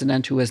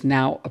president who is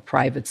now a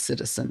private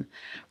citizen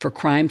for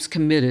crimes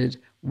committed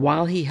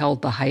while he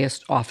held the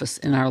highest office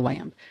in our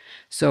land.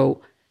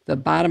 So the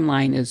bottom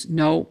line is,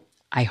 no,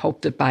 I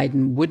hope that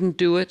Biden wouldn't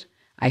do it.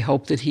 I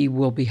hope that he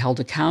will be held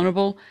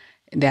accountable.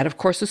 And that, of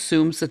course,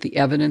 assumes that the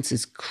evidence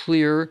is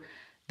clear,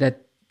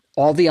 that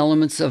all the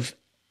elements of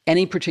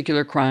any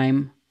particular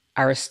crime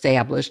are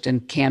established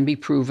and can be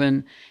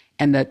proven,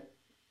 and that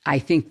I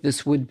think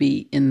this would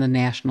be in the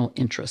national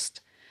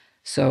interest.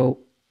 So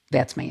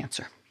that's my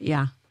answer.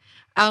 Yeah,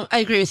 I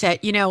agree with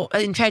that. You know,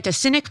 in fact, a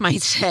cynic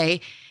might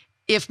say,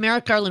 if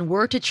Merrick Garland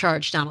were to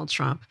charge Donald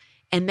Trump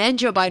and then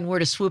Joe Biden were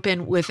to swoop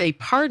in with a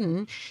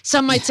pardon,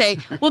 some might say,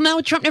 well,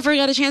 now Trump never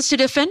got a chance to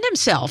defend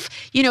himself.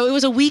 You know, it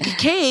was a weak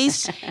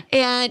case.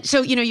 And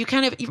so, you know, you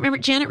remember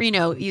Janet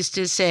Reno used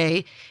to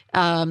say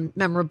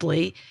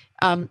memorably,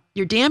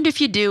 you're damned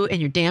if you do and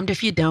you're damned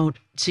if you don't.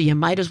 So you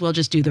might as well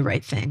just do the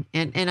right thing.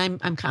 And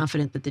I'm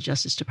confident that the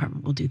Justice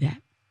Department will do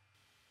that.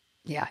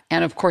 Yeah.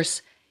 And of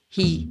course,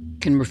 he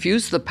can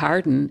refuse the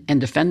pardon and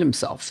defend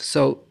himself.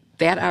 So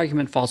that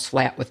argument falls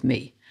flat with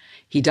me.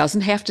 He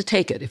doesn't have to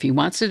take it. If he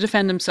wants to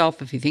defend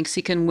himself, if he thinks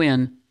he can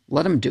win,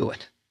 let him do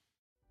it.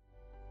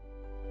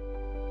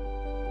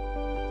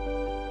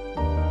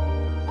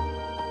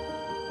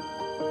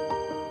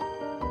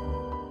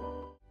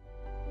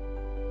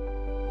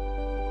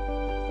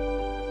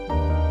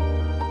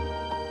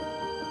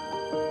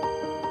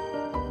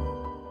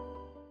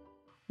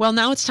 Well,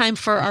 now it's time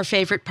for our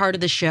favorite part of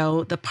the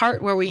show, the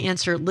part where we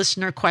answer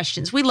listener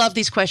questions. We love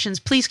these questions.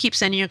 Please keep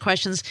sending your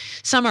questions.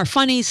 Some are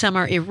funny, some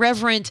are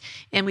irreverent,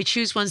 and we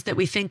choose ones that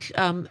we think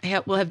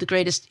will have the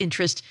greatest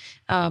interest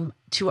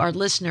to our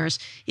listeners.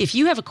 If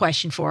you have a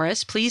question for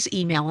us, please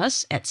email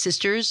us at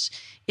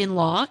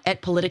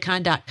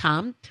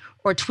sistersinlaw@politicon.com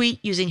or tweet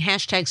using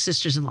hashtag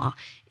sistersinlaw.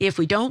 If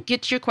we don't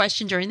get to your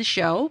question during the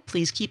show,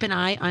 please keep an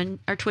eye on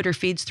our Twitter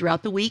feeds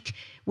throughout the week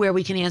where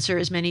we can answer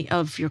as many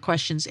of your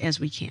questions as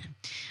we can.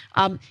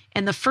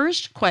 And the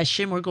first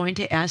question we're going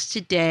to ask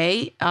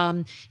today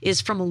is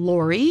from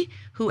Lori,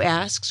 who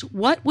asks,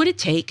 what would it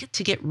take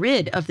to get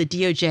rid of the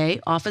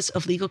DOJ Office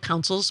of Legal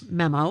Counsel's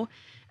memo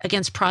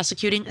against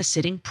prosecuting a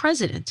sitting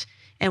president?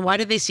 And why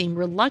do they seem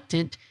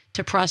reluctant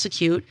to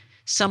prosecute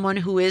someone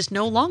who is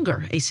no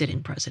longer a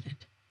sitting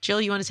president?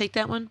 Jill, you want to take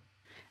that one?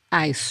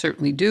 I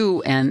certainly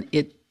do. And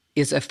it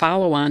is a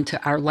follow-on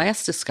to our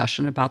last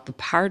discussion about the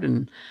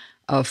pardon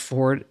of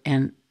Ford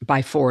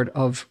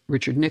of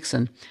Richard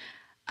Nixon.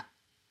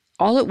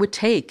 All it would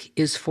take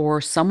is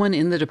for someone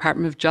in the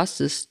Department of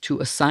Justice to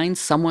assign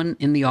someone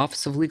in the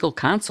Office of Legal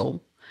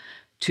Counsel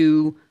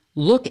to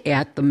look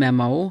at the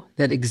memo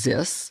that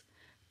exists,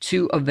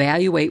 to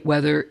evaluate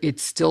whether it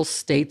still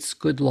states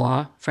good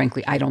law.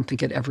 Frankly, I don't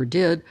think it ever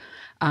did.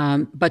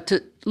 But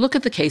to look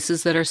at the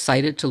cases that are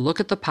cited, to look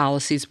at the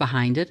policies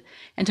behind it,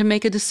 and to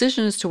make a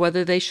decision as to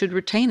whether they should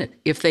retain it.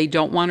 If they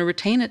don't want to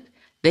retain it,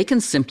 they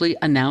can simply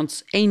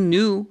announce a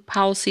new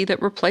policy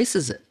that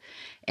replaces it.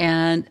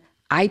 And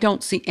I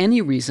don't see any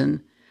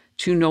reason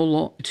to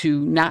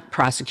not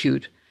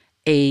prosecute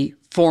a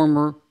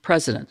former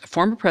president. A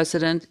former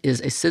president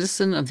is a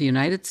citizen of the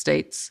United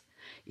States,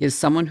 is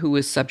someone who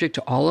is subject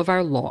to all of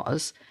our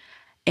laws.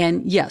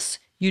 And yes,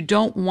 you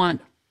don't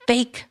want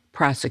fake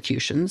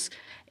prosecutions.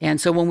 And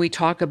so when we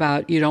talk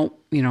about you don't,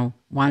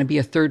 want to be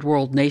a third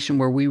world nation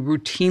where we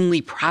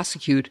routinely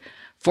prosecute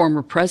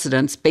former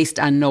presidents based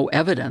on no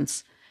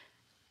evidence,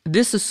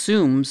 this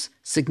assumes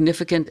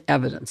significant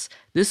evidence.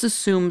 This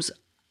assumes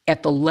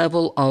at the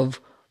level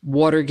of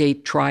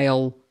Watergate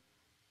trial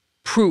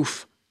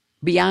proof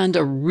beyond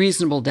a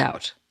reasonable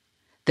doubt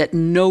that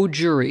no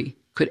jury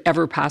could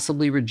ever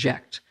possibly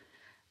reject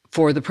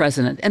for the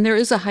president. And there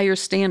is a higher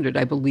standard,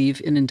 I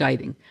believe, in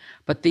indicting.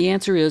 But the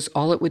answer is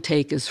all it would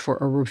take is for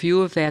a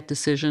review of that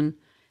decision,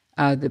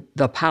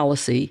 the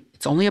policy.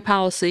 It's only a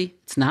policy.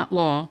 It's not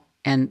law.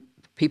 And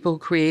people who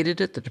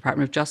created it, the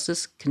Department of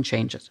Justice, can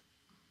change it.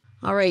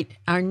 All right.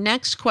 Our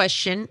next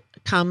question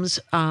comes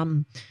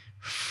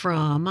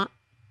from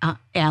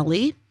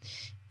Allie,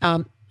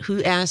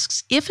 who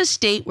asks, if a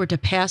state were to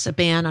pass a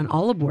ban on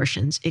all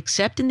abortions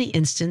except in the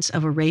instance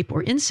of a rape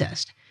or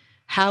incest,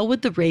 how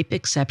would the rape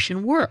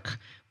exception work?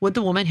 Would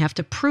the woman have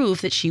to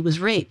prove that she was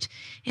raped?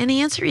 And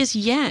the answer is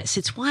yes.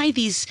 It's why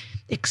these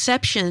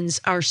exceptions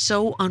are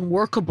so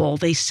unworkable.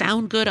 They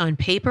sound good on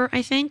paper,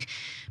 I think,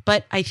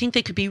 but I think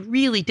they could be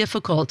really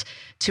difficult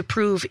to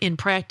prove in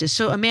practice.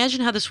 So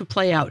imagine how this would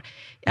play out.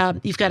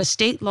 You've got a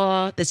state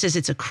law that says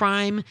it's a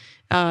crime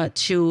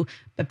to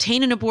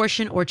obtain an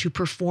abortion or to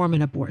perform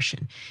an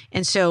abortion.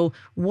 And so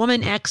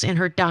woman X and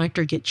her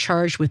doctor get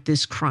charged with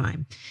this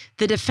crime.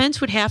 The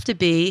defense would have to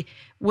be,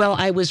 well,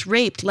 I was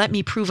raped. Let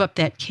me prove up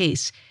that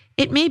case.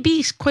 It may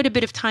be quite a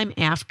bit of time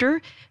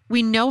after.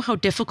 We know how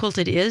difficult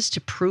it is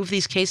to prove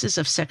these cases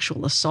of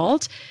sexual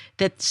assault,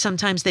 that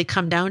sometimes they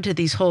come down to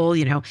these whole,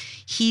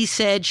 he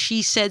said,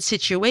 she said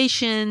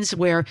situations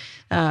where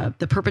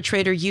the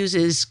perpetrator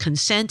uses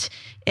consent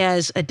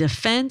as a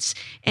defense.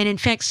 And in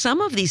fact,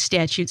 some of these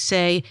statutes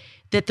say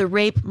that the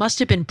rape must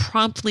have been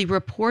promptly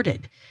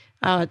reported.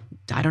 I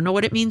don't know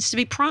what it means to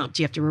be prompt.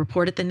 You have to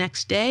report it the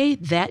next day,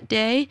 that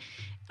day.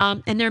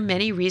 And there are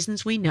many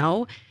reasons we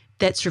know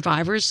that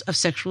survivors of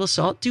sexual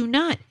assault do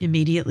not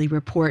immediately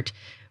report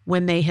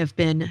when they have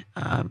been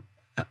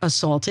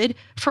assaulted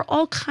for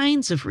all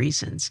kinds of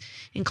reasons,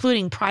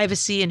 including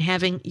privacy and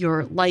having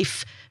your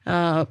life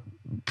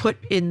put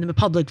in the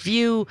public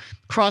view,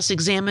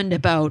 cross-examined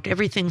about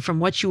everything from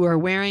what you are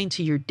wearing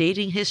to your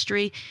dating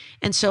history.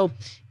 And so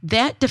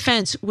that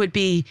defense would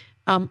be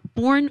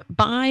borne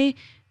by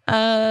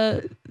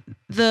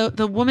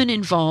the woman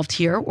involved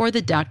here or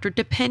the doctor,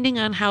 depending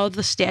on how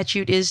the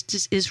statute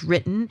is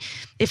written.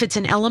 If it's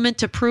an element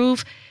to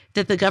prove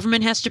that the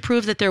government has to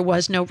prove that there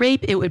was no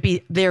rape, it would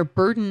be their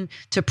burden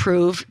to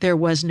prove there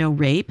was no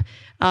rape.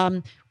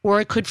 Or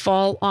it could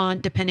fall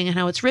on, depending on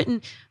how it's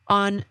written,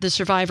 on the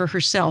survivor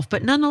herself.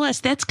 But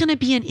nonetheless, that's going to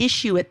be an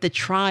issue at the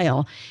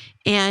trial.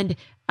 And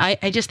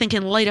I just think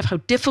in light of how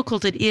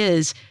difficult it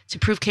is to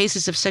prove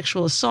cases of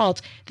sexual assault,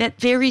 that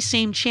very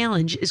same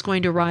challenge is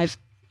going to rise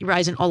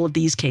in all of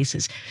these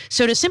cases.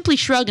 So to simply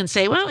shrug and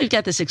say, well, we've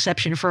got this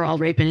exception for all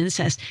rape and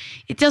incest,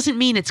 it doesn't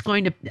mean it's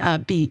going to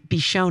be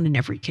shown in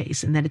every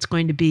case and that it's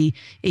going to be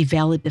a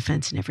valid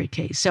defense in every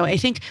case. So I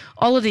think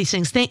all of these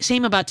things,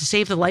 same about to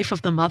save the life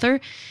of the mother,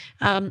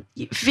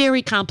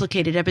 very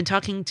complicated. I've been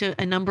talking to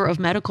a number of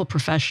medical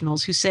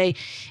professionals who say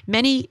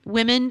many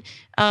women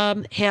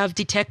have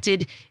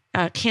detected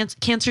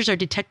cancers are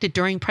detected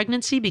during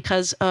pregnancy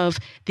because of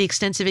the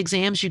extensive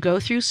exams you go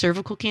through,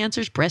 cervical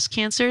cancers, breast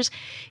cancers.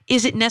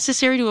 Is it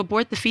necessary to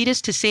abort the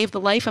fetus to save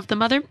the life of the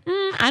mother?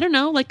 I don't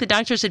know. Like the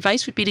doctor's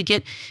advice would be to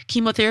get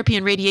chemotherapy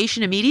and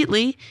radiation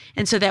immediately.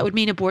 And so that would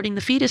mean aborting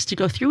the fetus to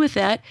go through with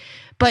that.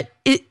 But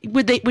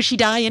would she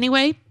die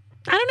anyway?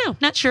 I don't know.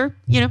 Not sure.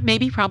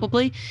 Maybe,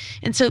 probably.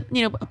 And so,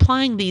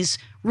 applying these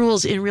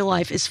rules in real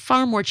life is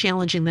far more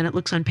challenging than it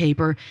looks on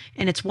paper.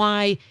 And it's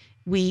why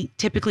we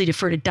typically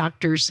defer to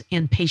doctors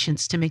and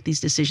patients to make these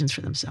decisions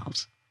for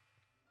themselves.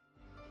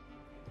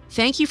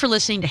 Thank you for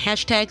listening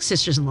to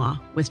 #Sisters-in-Law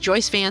with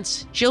Joyce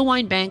Vance, Jill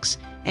Wine-Banks,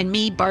 and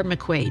me, Barb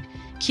McQuaid.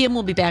 Kim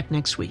will be back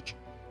next week.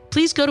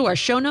 Please go to our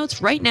show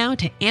notes right now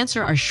to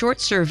answer our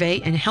short survey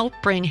and help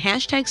bring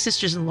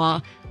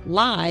 #Sisters-in-Law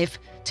live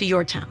to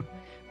your town.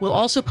 We'll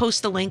also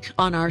post the link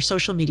on our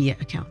social media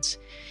accounts.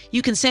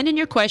 You can send in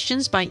your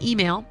questions by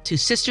email to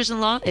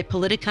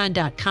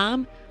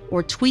sistersinlaw@politicon.com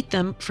or tweet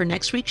them for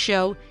next week's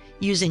show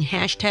using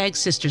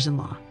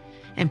 #Sisters-in-Law.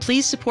 And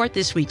please support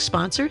this week's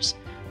sponsors,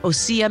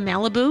 Osea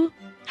Malibu,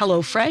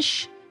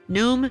 HelloFresh,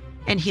 Noom,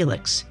 and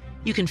Helix.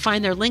 You can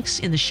find their links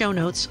in the show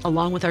notes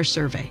along with our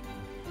survey.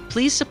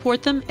 Please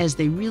support them as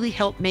they really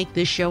help make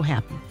this show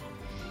happen.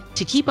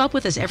 To keep up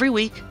with us every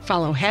week,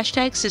 follow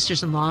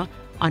 #Sisters-in-Law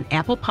on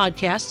Apple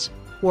Podcasts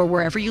or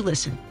wherever you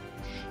listen.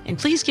 And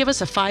please give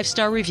us a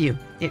 5-star review.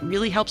 It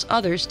really helps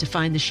others to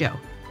find the show.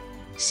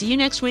 See you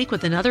next week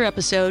with another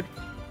episode,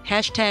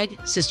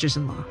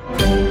 #Sisters-in-Law.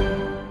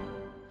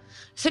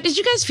 So did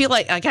you guys feel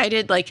like I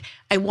did? Like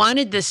I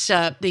wanted this,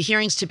 the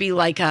hearings to be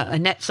like a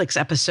Netflix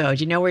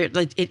episode, where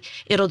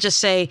it'll just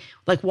say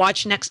like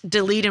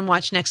delete and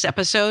watch next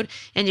episode.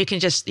 And you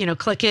can just,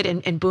 click it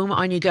and boom,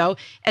 on you go,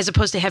 as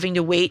opposed to having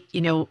to wait,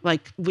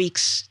 like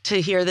weeks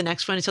to hear the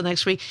next one until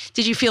next week.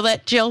 Did you feel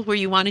that, Jill, where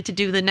you wanted to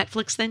do the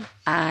Netflix thing?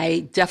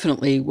 I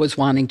definitely was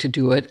wanting to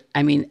do it.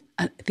 I mean,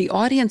 the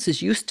audience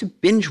is used to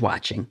binge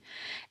watching.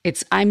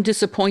 I'm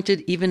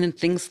disappointed even in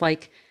things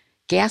like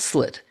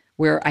Gaslit,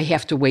 where I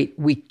have to wait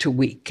week to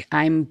week.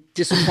 I'm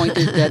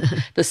disappointed that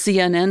the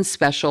CNN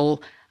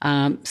special,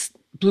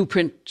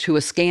 Blueprint to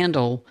a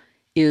Scandal,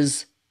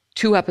 is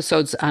 2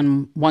 episodes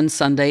on one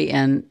Sunday,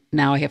 and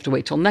now I have to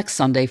wait till next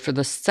Sunday for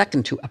the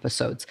second 2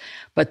 episodes.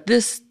 But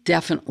this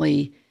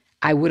definitely,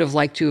 I would have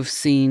liked to have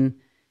seen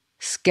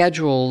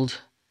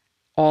scheduled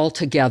all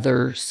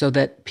together so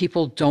that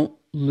people don't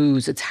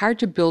lose. It's hard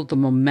to build the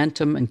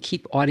momentum and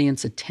keep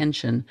audience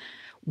attention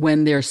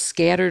when they're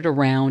scattered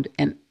around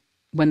and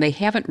when they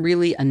haven't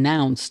really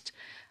announced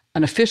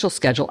an official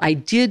schedule. I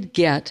did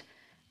get,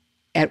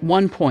 at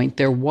one point,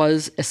 there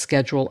was a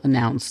schedule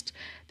announced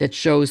that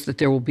shows that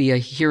there will be a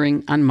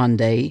hearing on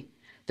Monday,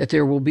 that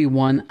there will be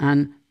one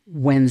on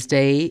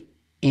Wednesday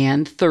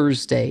and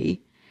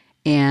Thursday,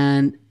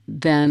 and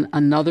then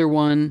another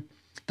one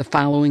the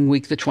following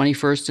week, the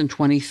 21st and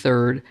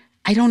 23rd.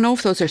 I don't know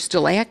if those are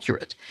still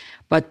accurate,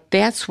 but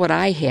that's what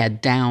I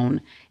had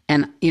down.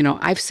 And,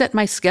 I've set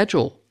my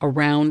schedule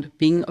around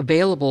being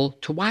available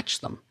to watch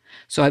them.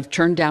 So I've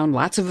turned down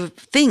lots of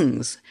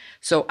things.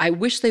 So I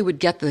wish they would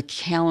get the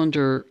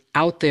calendar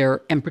out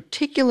there, and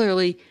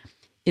particularly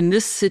in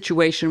this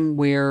situation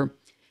where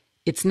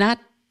it's not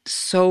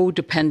so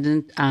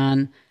dependent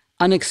on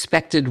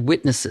unexpected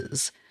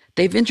witnesses.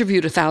 They've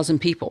interviewed 1,000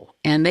 people,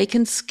 and they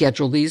can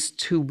schedule these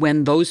to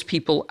when those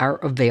people are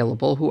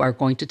available who are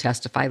going to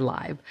testify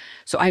live.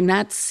 So I'm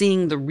not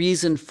seeing the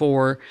reason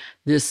for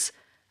this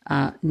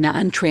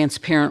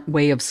non-transparent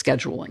way of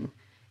scheduling.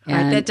 All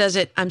right, that does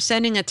it. I'm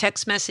sending a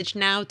text message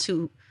now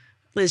to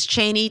Liz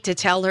Cheney to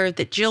tell her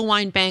that Jill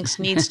Wine-Banks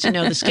needs to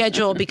know the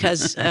schedule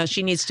because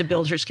she needs to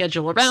build her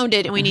schedule around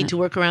it, and we need to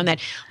work around that.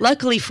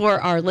 Luckily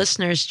for our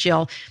listeners,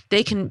 Jill,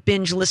 they can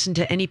binge listen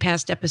to any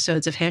past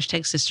episodes of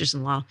Hashtag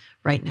Sisters-in-Law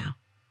right now.